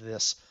off of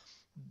this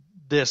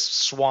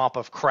swamp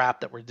of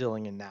crap that we're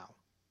dealing in now.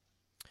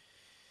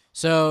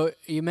 So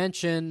you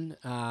mentioned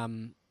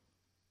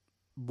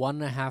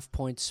 1.5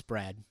 point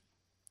spread.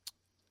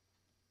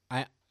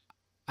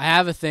 I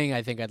have a thing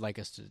I think I'd like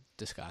us to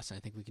discuss, and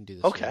I think we can do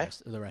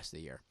this the rest of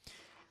the year.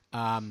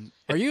 Are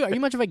you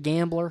much of a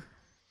gambler?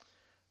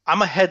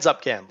 I'm a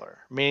heads-up gambler,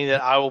 meaning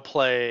that I will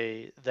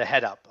play the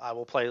head-up. I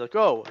will play like,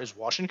 oh, is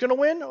Washington going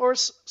to win or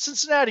is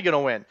Cincinnati going to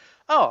win?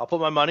 Oh, I'll put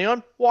my money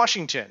on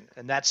Washington,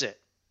 and that's it.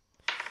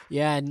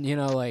 Yeah, and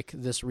like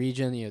this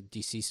region,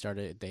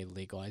 DC they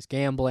legalized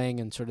gambling,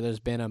 and sort of there's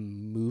been a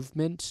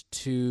movement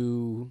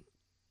to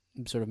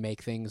sort of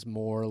make things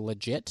more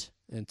legit.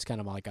 It's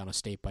kind of like on a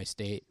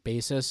state-by-state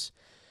basis.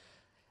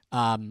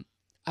 I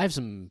have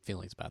some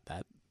feelings about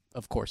that.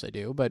 Of course I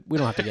do, but we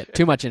don't have to get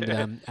too much into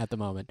them at the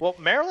moment. Well,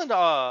 Maryland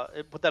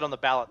put that on the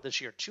ballot this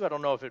year, too. I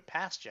don't know if it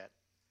passed yet.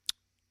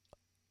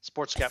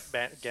 Sports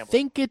gambling. I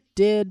think it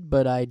did,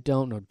 but I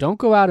don't know. Don't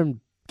go out and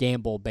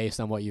gamble based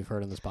on what you've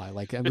heard on this pod.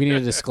 Like, we need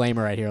a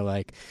disclaimer right here.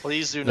 Like,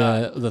 please do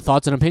not. The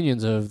thoughts and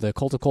opinions of the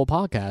Cult of Cole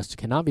podcast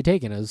cannot be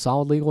taken as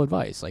solid legal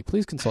advice. Like,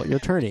 please consult your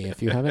attorney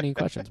if you have any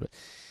questions. But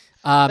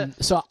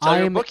so tell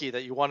your bookie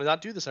that you want to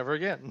not do this ever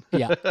again.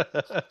 Yeah,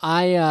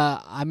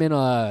 I'm in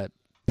a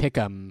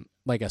pick'em,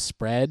 like a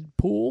spread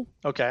pool.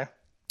 Okay.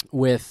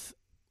 With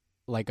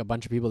like a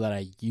bunch of people that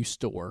I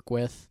used to work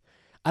with.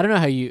 I don't know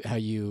how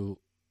you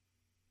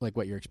like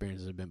what your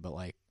experiences have been, but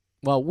like,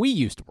 well, we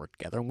used to work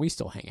together and we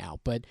still hang out.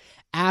 But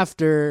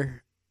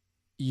after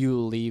you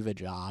leave a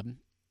job,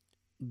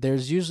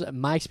 there's usually,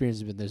 my experience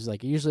has been, there's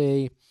like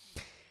usually,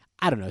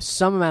 I don't know,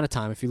 some amount of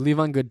time, if you leave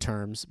on good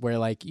terms, where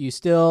like you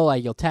still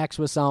like you'll text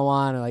with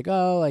someone or like,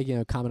 oh, like,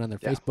 comment on their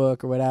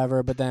Facebook or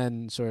whatever, but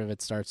then sort of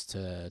it starts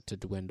to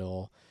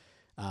dwindle.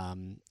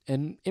 And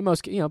in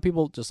most,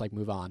 people just like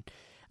move on.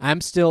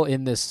 I'm still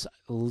in this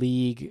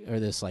league or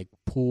this like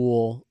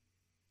pool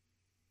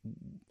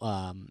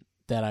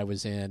that I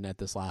was in at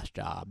this last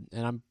job,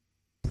 and I'm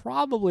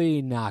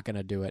probably not going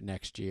to do it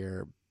next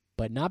year,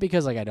 but not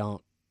because like I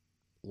don't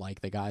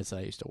like the guys that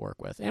I used to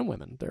work with, and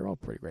women, they're all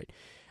pretty great.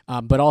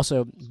 But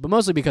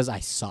mostly because I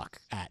suck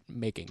at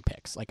making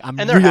picks. Like, I'm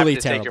they're really happy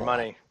to terrible. Take your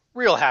money.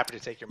 Real happy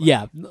to take your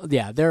money.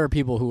 Yeah. There are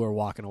people who are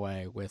walking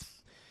away with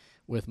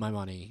my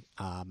money.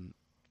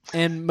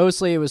 And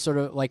mostly it was sort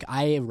of like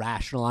I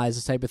rationalize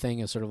this type of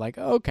thing as sort of like,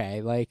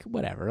 okay, like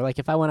whatever. Like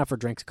if I went out for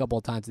drinks a couple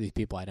of times with these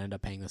people, I'd end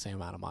up paying the same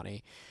amount of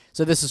money.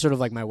 So this is sort of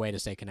like my way to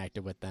stay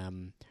connected with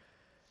them.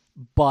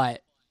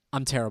 But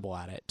I'm terrible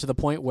at it to the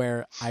point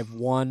where I've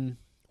won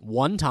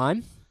one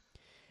time.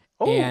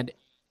 Oh. And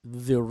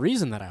the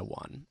reason that I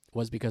won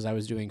was because I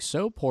was doing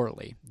so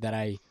poorly that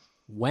I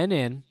went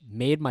in,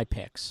 made my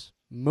picks.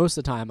 Most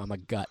of the time I'm a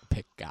gut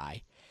pick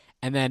guy.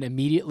 And then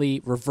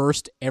immediately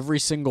reversed every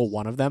single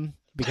one of them.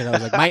 Because I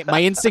was like,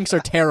 my instincts are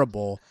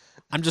terrible.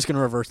 I'm just going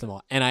to reverse them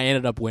all. And I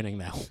ended up winning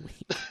that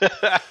week.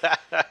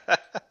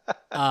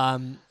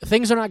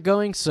 Things are not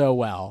going so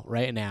well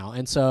right now.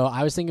 And so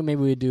I was thinking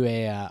maybe we'd do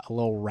a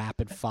little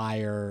rapid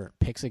fire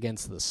picks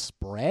against the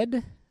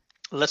spread.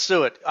 Let's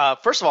do it.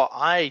 First of all,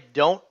 I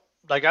don't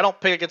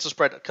pick against the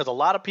spread because a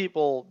lot of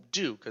people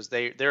do, because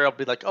they'll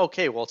be like,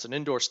 okay, well, it's an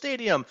indoor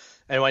stadium,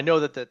 and I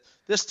know that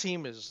this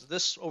team is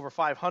this over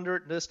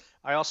 500. And this,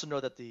 I also know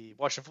that the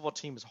Washington football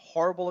team is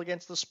horrible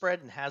against the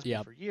spread and has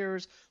been for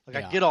years. Like,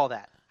 I get all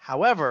that.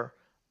 However,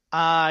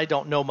 I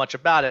don't know much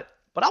about it,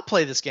 but I'll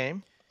play this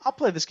game. I'll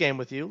play this game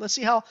with you. Let's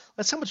see how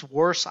much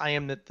worse I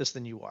am at this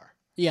than you are.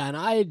 Yeah, and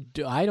I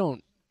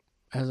don't,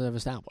 as I've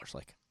established,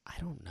 like, I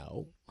don't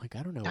know. Like,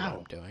 I don't know what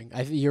I'm doing.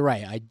 You're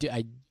right.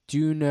 I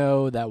do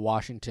know that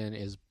Washington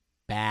is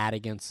bad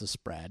against the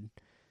spread.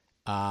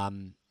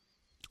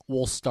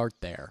 We'll start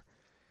there.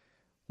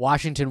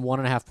 Washington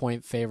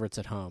 1.5-point favorites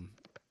at home.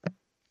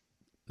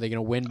 They're going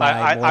to win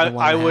by more than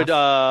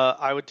 1.5.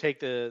 I would take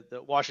the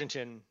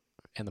Washington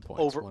and the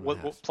points over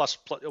plus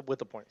with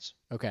the points.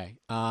 Okay.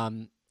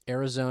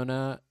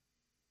 Arizona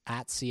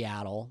at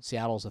Seattle.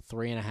 Seattle's a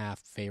 3.5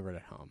 favorite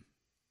at home.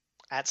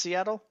 At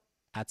Seattle?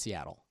 At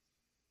Seattle.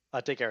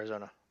 I'd take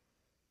Arizona.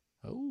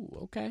 Oh,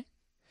 okay.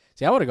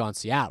 See, I would have gone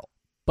Seattle,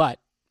 but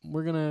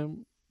we're gonna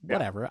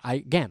whatever.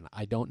 Yeah.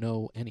 I don't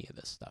know any of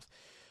this stuff.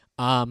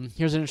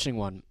 Here's an interesting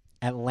one.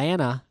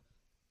 Atlanta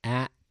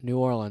at New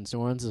Orleans. New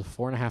Orleans is a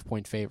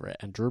 4.5-point favorite,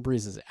 and Drew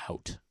Brees is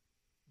out.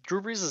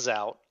 Drew Brees is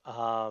out,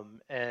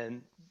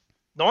 and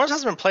New Orleans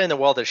hasn't been playing that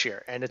well this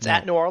year, and it's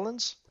at New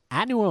Orleans.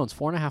 At New Orleans,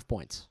 4.5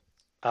 points.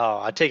 Oh,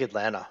 I'd take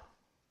Atlanta.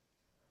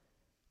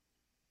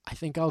 I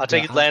think I'll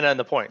take Atlanta in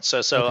the points. So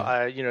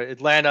okay.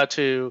 Atlanta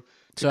to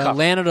cover.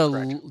 Atlanta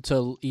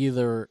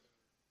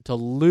to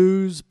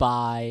lose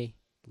by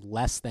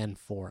less than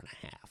 4.5.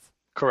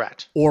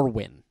 Correct. Or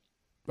win.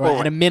 Or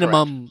at a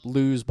minimum, correct.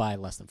 Lose by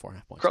less than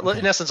 4.5 points. Okay.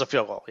 In essence, a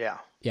field goal. Yeah.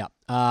 Yeah.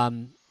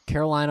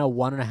 Carolina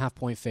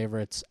 1.5-point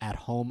favorites at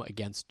home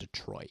against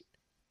Detroit.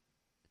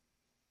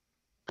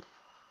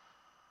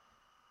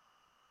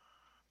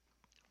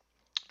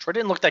 Detroit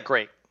didn't look that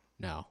great.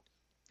 No.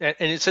 And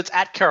it's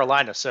at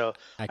Carolina, so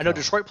I know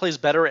Detroit plays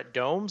better at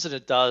domes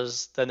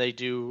than they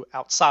do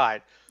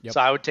outside. Yep. So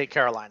I would take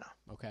Carolina.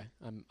 Okay,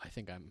 I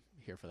think I'm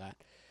here for that.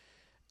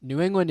 New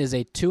England is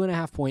a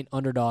 2.5-point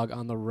underdog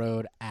on the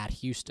road at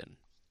Houston.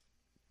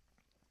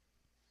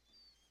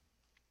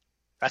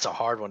 That's a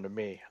hard one to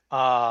me.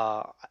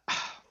 I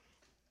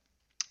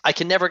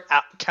can never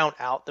count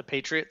out the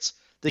Patriots.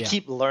 They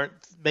keep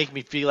making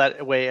me feel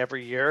that way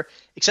every year,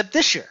 except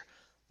this year.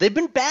 They've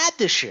been bad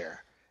this year.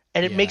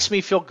 And it makes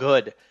me feel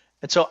good.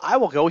 And so I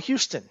will go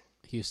Houston.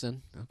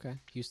 Houston. Okay.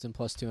 Houston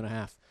plus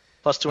 2.5.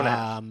 Plus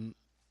 2.5.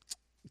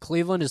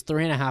 Cleveland is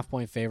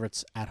 3.5-point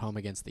favorites at home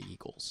against the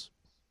Eagles.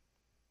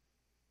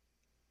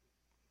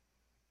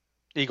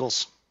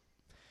 Eagles.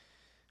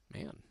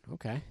 Man,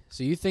 okay.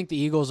 So you think the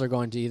Eagles are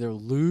going to either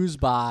lose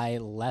by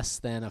less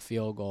than a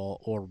field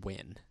goal or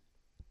win?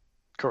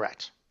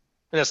 Correct.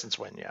 In essence,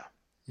 win, yeah.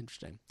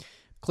 Interesting.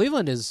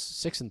 Cleveland is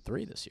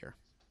 6-3 this year.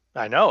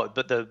 I know,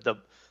 but they're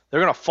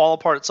going to fall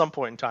apart at some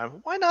point in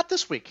time. Why not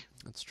this week?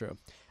 That's true.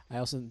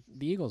 The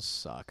Eagles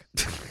suck.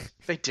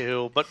 They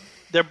do, but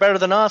they're better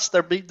than us.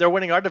 They're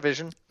winning our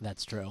division.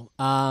 That's true.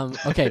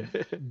 Okay,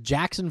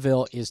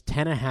 Jacksonville is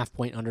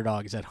 10.5-point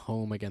underdogs at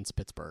home against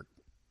Pittsburgh.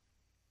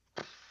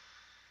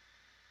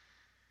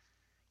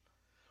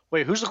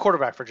 Wait, who's the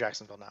quarterback for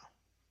Jacksonville now?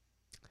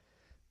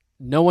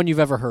 No one you've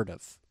ever heard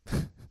of.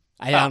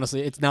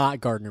 Honestly, it's not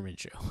Gardner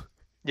Minshew.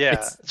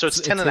 Yeah, so it's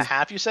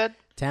 10.5, you said?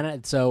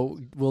 10. So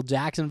will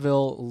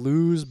Jacksonville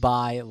lose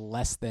by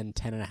less than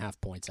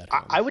 10.5 points at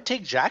home? I would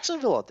take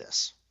Jacksonville at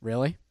this.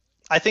 Really?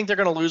 I think they're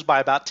going to lose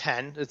by about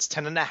 10. It's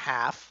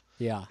 10.5.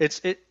 Yeah.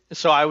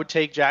 So I would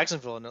take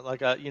Jacksonville in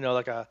like a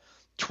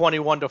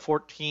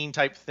 21-14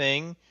 type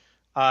thing.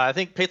 I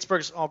think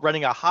Pittsburgh's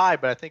running a high,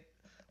 but I think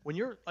when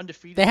you're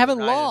undefeated, they haven't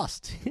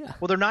lost. Yeah.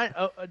 Well, they're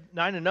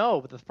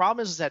 9-0, but the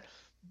problem is that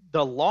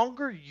the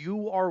longer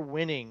you are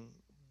winning,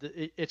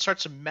 it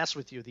starts to mess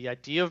with you. The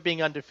idea of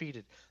being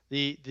undefeated,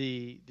 and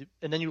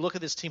then you look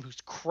at this team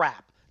who's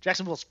crap.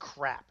 Jacksonville's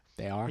crap.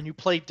 They are. And you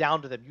play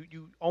down to them.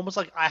 You almost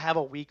like I have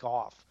a week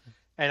off,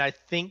 and I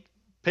think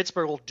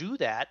Pittsburgh will do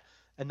that,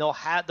 and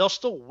they'll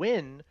still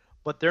win,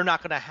 but they're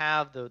not going to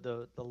have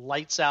the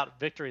lights out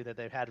victory that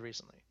they've had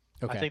recently.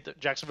 Okay. I think that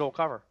Jacksonville will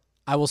cover.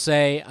 I will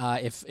say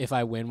if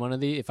I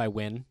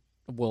win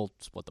we'll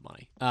split the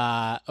money.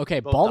 Okay,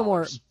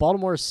 Baltimore.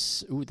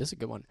 Ooh, this is a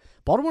good one.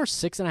 Baltimore's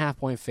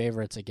 6.5-point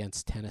favorites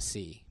against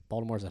Tennessee.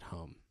 Baltimore's at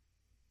home.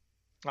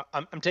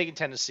 I'm taking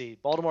Tennessee.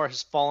 Baltimore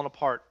has fallen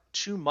apart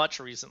too much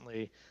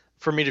recently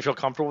for me to feel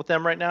comfortable with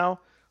them right now.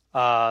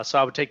 So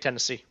I would take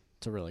Tennessee.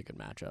 It's a really good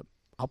matchup.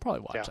 I'll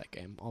probably watch that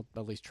game. I'll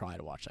at least try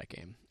to watch that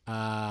game.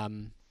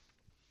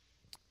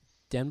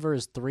 Denver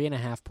is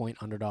 3.5-point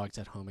underdogs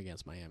at home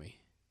against Miami.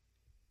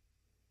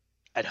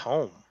 At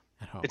home?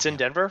 At home. It's in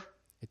Denver?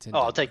 It's in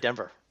Denver. I'll take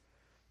Denver.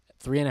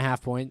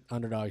 3.5-point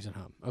underdogs at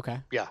home. Okay.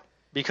 Yeah,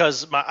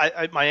 because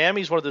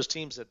Miami's one of those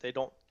teams that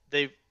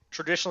they've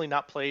traditionally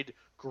not played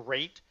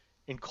great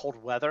in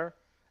cold weather.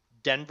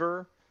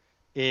 Denver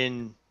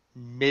in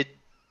mid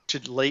to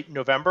late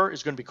November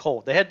is going to be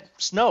cold. They had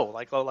snow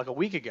like a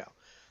week ago,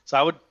 so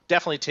I would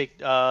definitely take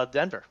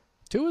Denver.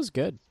 Tua's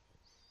good.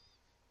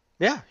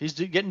 Yeah, he's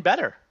getting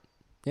better.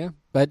 Yeah,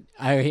 but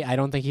I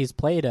don't think he's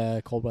played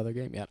a cold weather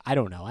game yet. I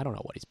don't know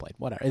what he's played.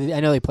 Whatever. I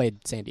know they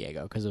played San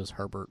Diego because it was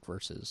Herbert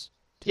versus.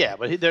 Yeah,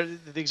 but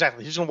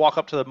exactly. He's going to walk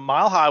up to the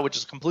Mile High, which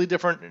is a completely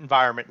different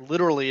environment,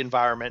 literally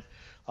environment.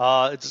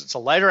 It's a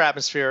lighter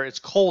atmosphere. It's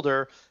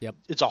colder. Yep.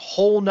 It's a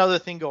whole nother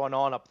thing going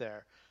on up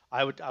there.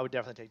 I would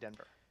definitely take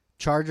Denver.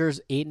 Chargers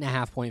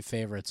 8.5-point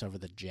favorites over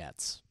the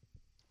Jets.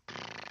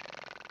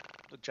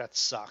 The Jets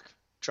suck.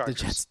 Chargers.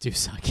 The Jets do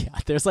suck. Yeah,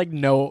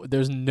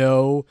 there's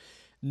no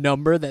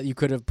number that you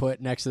could have put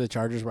next to the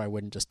Chargers where I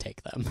wouldn't just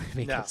take them.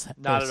 No,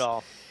 not at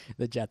all.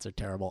 The Jets are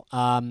terrible.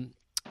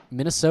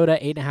 Minnesota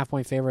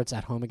 8.5-point favorites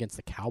at home against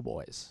the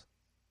Cowboys.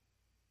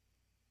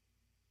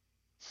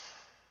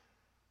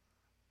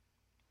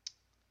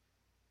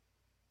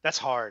 That's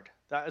hard.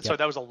 So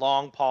that was a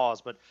long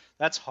pause, but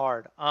that's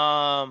hard.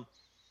 I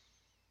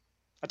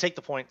take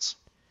the points.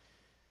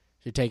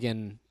 You're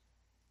taking.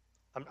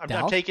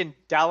 I'm taking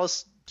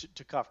Dallas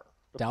to cover.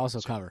 Dallas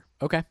will cover.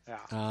 Okay.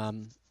 Yeah.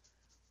 And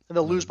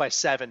they'll lose by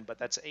 7, but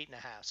that's 8.5.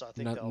 So I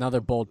think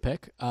another bold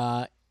pick.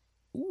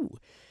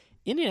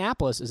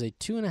 Indianapolis is a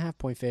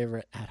 2.5-point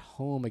favorite at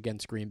home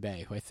against Green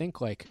Bay, who I think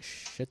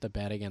shit the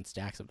bed against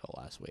Jacksonville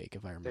last week,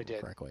 if I remember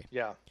correctly.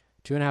 Yeah.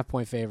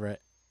 2.5-point favorite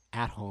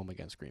at home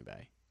against Green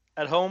Bay.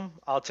 At home,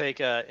 I'll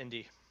take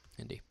Indy.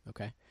 Indy,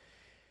 okay.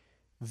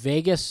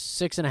 Vegas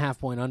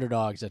 6.5-point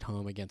underdogs at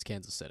home against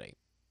Kansas City.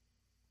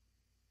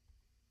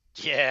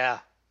 Yeah,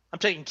 I'm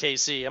taking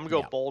KC. I'm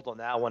gonna go bold on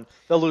that one.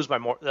 They'll lose by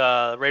more.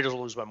 The Raiders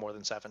will lose by more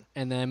than 7.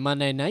 And then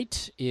Monday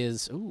night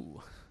is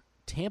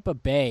Tampa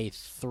Bay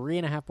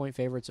 3.5-point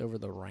favorites over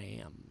the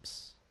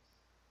Rams.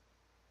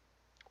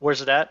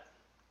 Where's it at?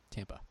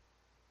 Tampa.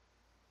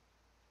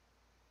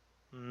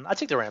 I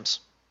take the Rams.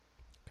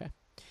 Okay.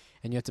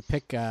 And you have to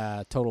pick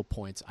total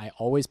points. I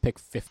always pick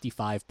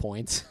 55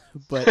 points,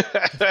 but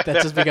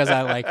that's just because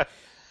I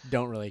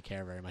don't really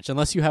care very much,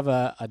 unless you have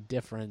a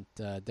difference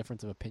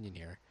of opinion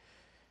here.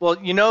 Well,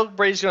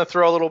 Brady's going to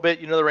throw a little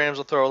bit. The Rams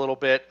will throw a little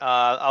bit.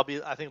 I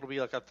think it'll be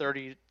like a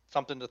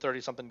 30-something to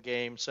 30-something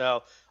game.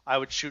 So I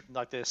would shoot in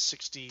the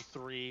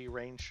 63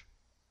 range.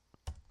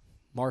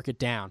 Mark it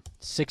down.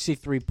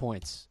 63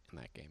 points in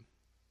that game.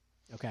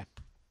 Okay.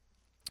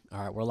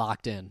 All right, we're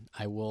locked in.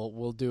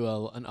 We'll do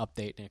an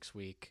update next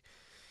week.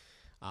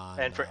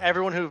 And for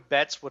everyone who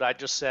bets what I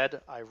just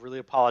said, I really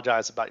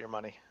apologize about your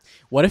money.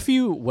 What if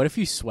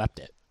you swept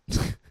it?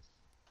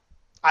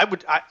 I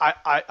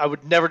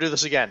would never do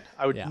this again.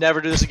 I would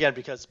never do this again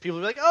because people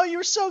would be like, "Oh, you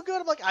were so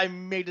good." I'm like, I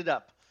made it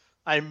up.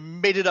 I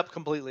made it up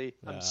completely.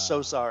 I'm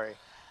so sorry.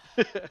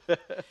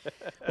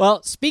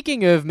 Well,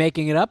 speaking of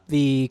making it up,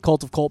 the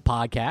Cult of Colt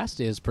podcast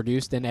is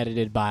produced and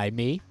edited by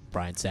me,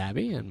 Brian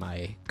Sabby, and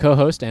my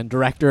co-host and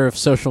director of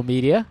social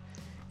media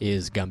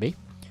is Gumby.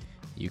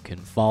 You can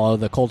follow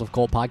the Cult of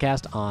Colt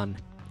podcast on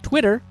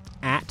Twitter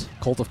at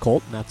Cult of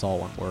Colt, and that's all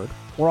one word.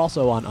 We're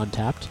also on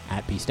Untapped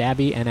at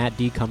bstabby and at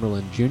D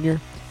Cumberland Jr.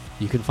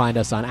 You can find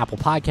us on Apple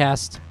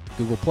Podcasts,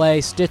 Google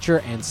Play, Stitcher,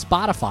 and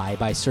Spotify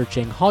by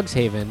searching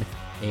Hogshaven,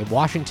 a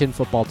Washington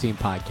football team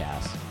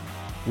podcast.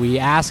 We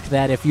ask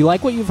that if you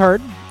like what you've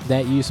heard,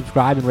 that you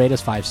subscribe and rate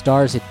us 5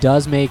 stars. It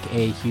does make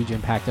a huge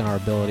impact on our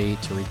ability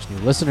to reach new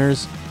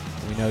listeners.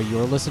 We know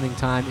your listening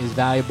time is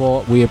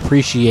valuable. We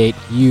appreciate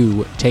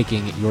you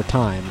taking your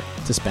time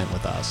to spend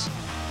with us.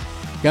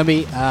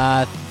 Gumby,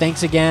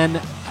 thanks again.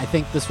 I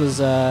think this was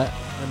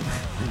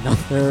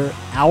another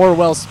hour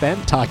well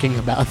spent talking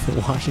about the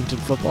Washington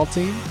football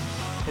team.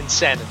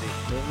 Insanity.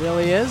 It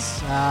really is.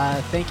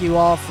 Thank you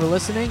all for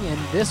listening, and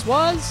this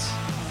was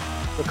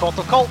the Cult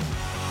of Colt.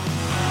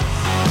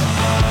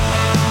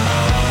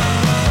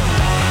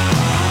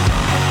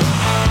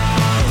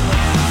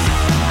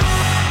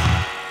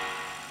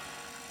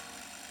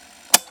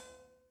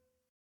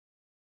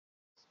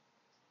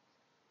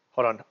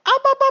 Hold on.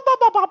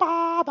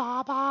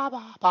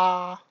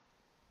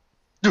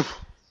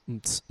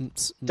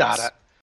 Da-da.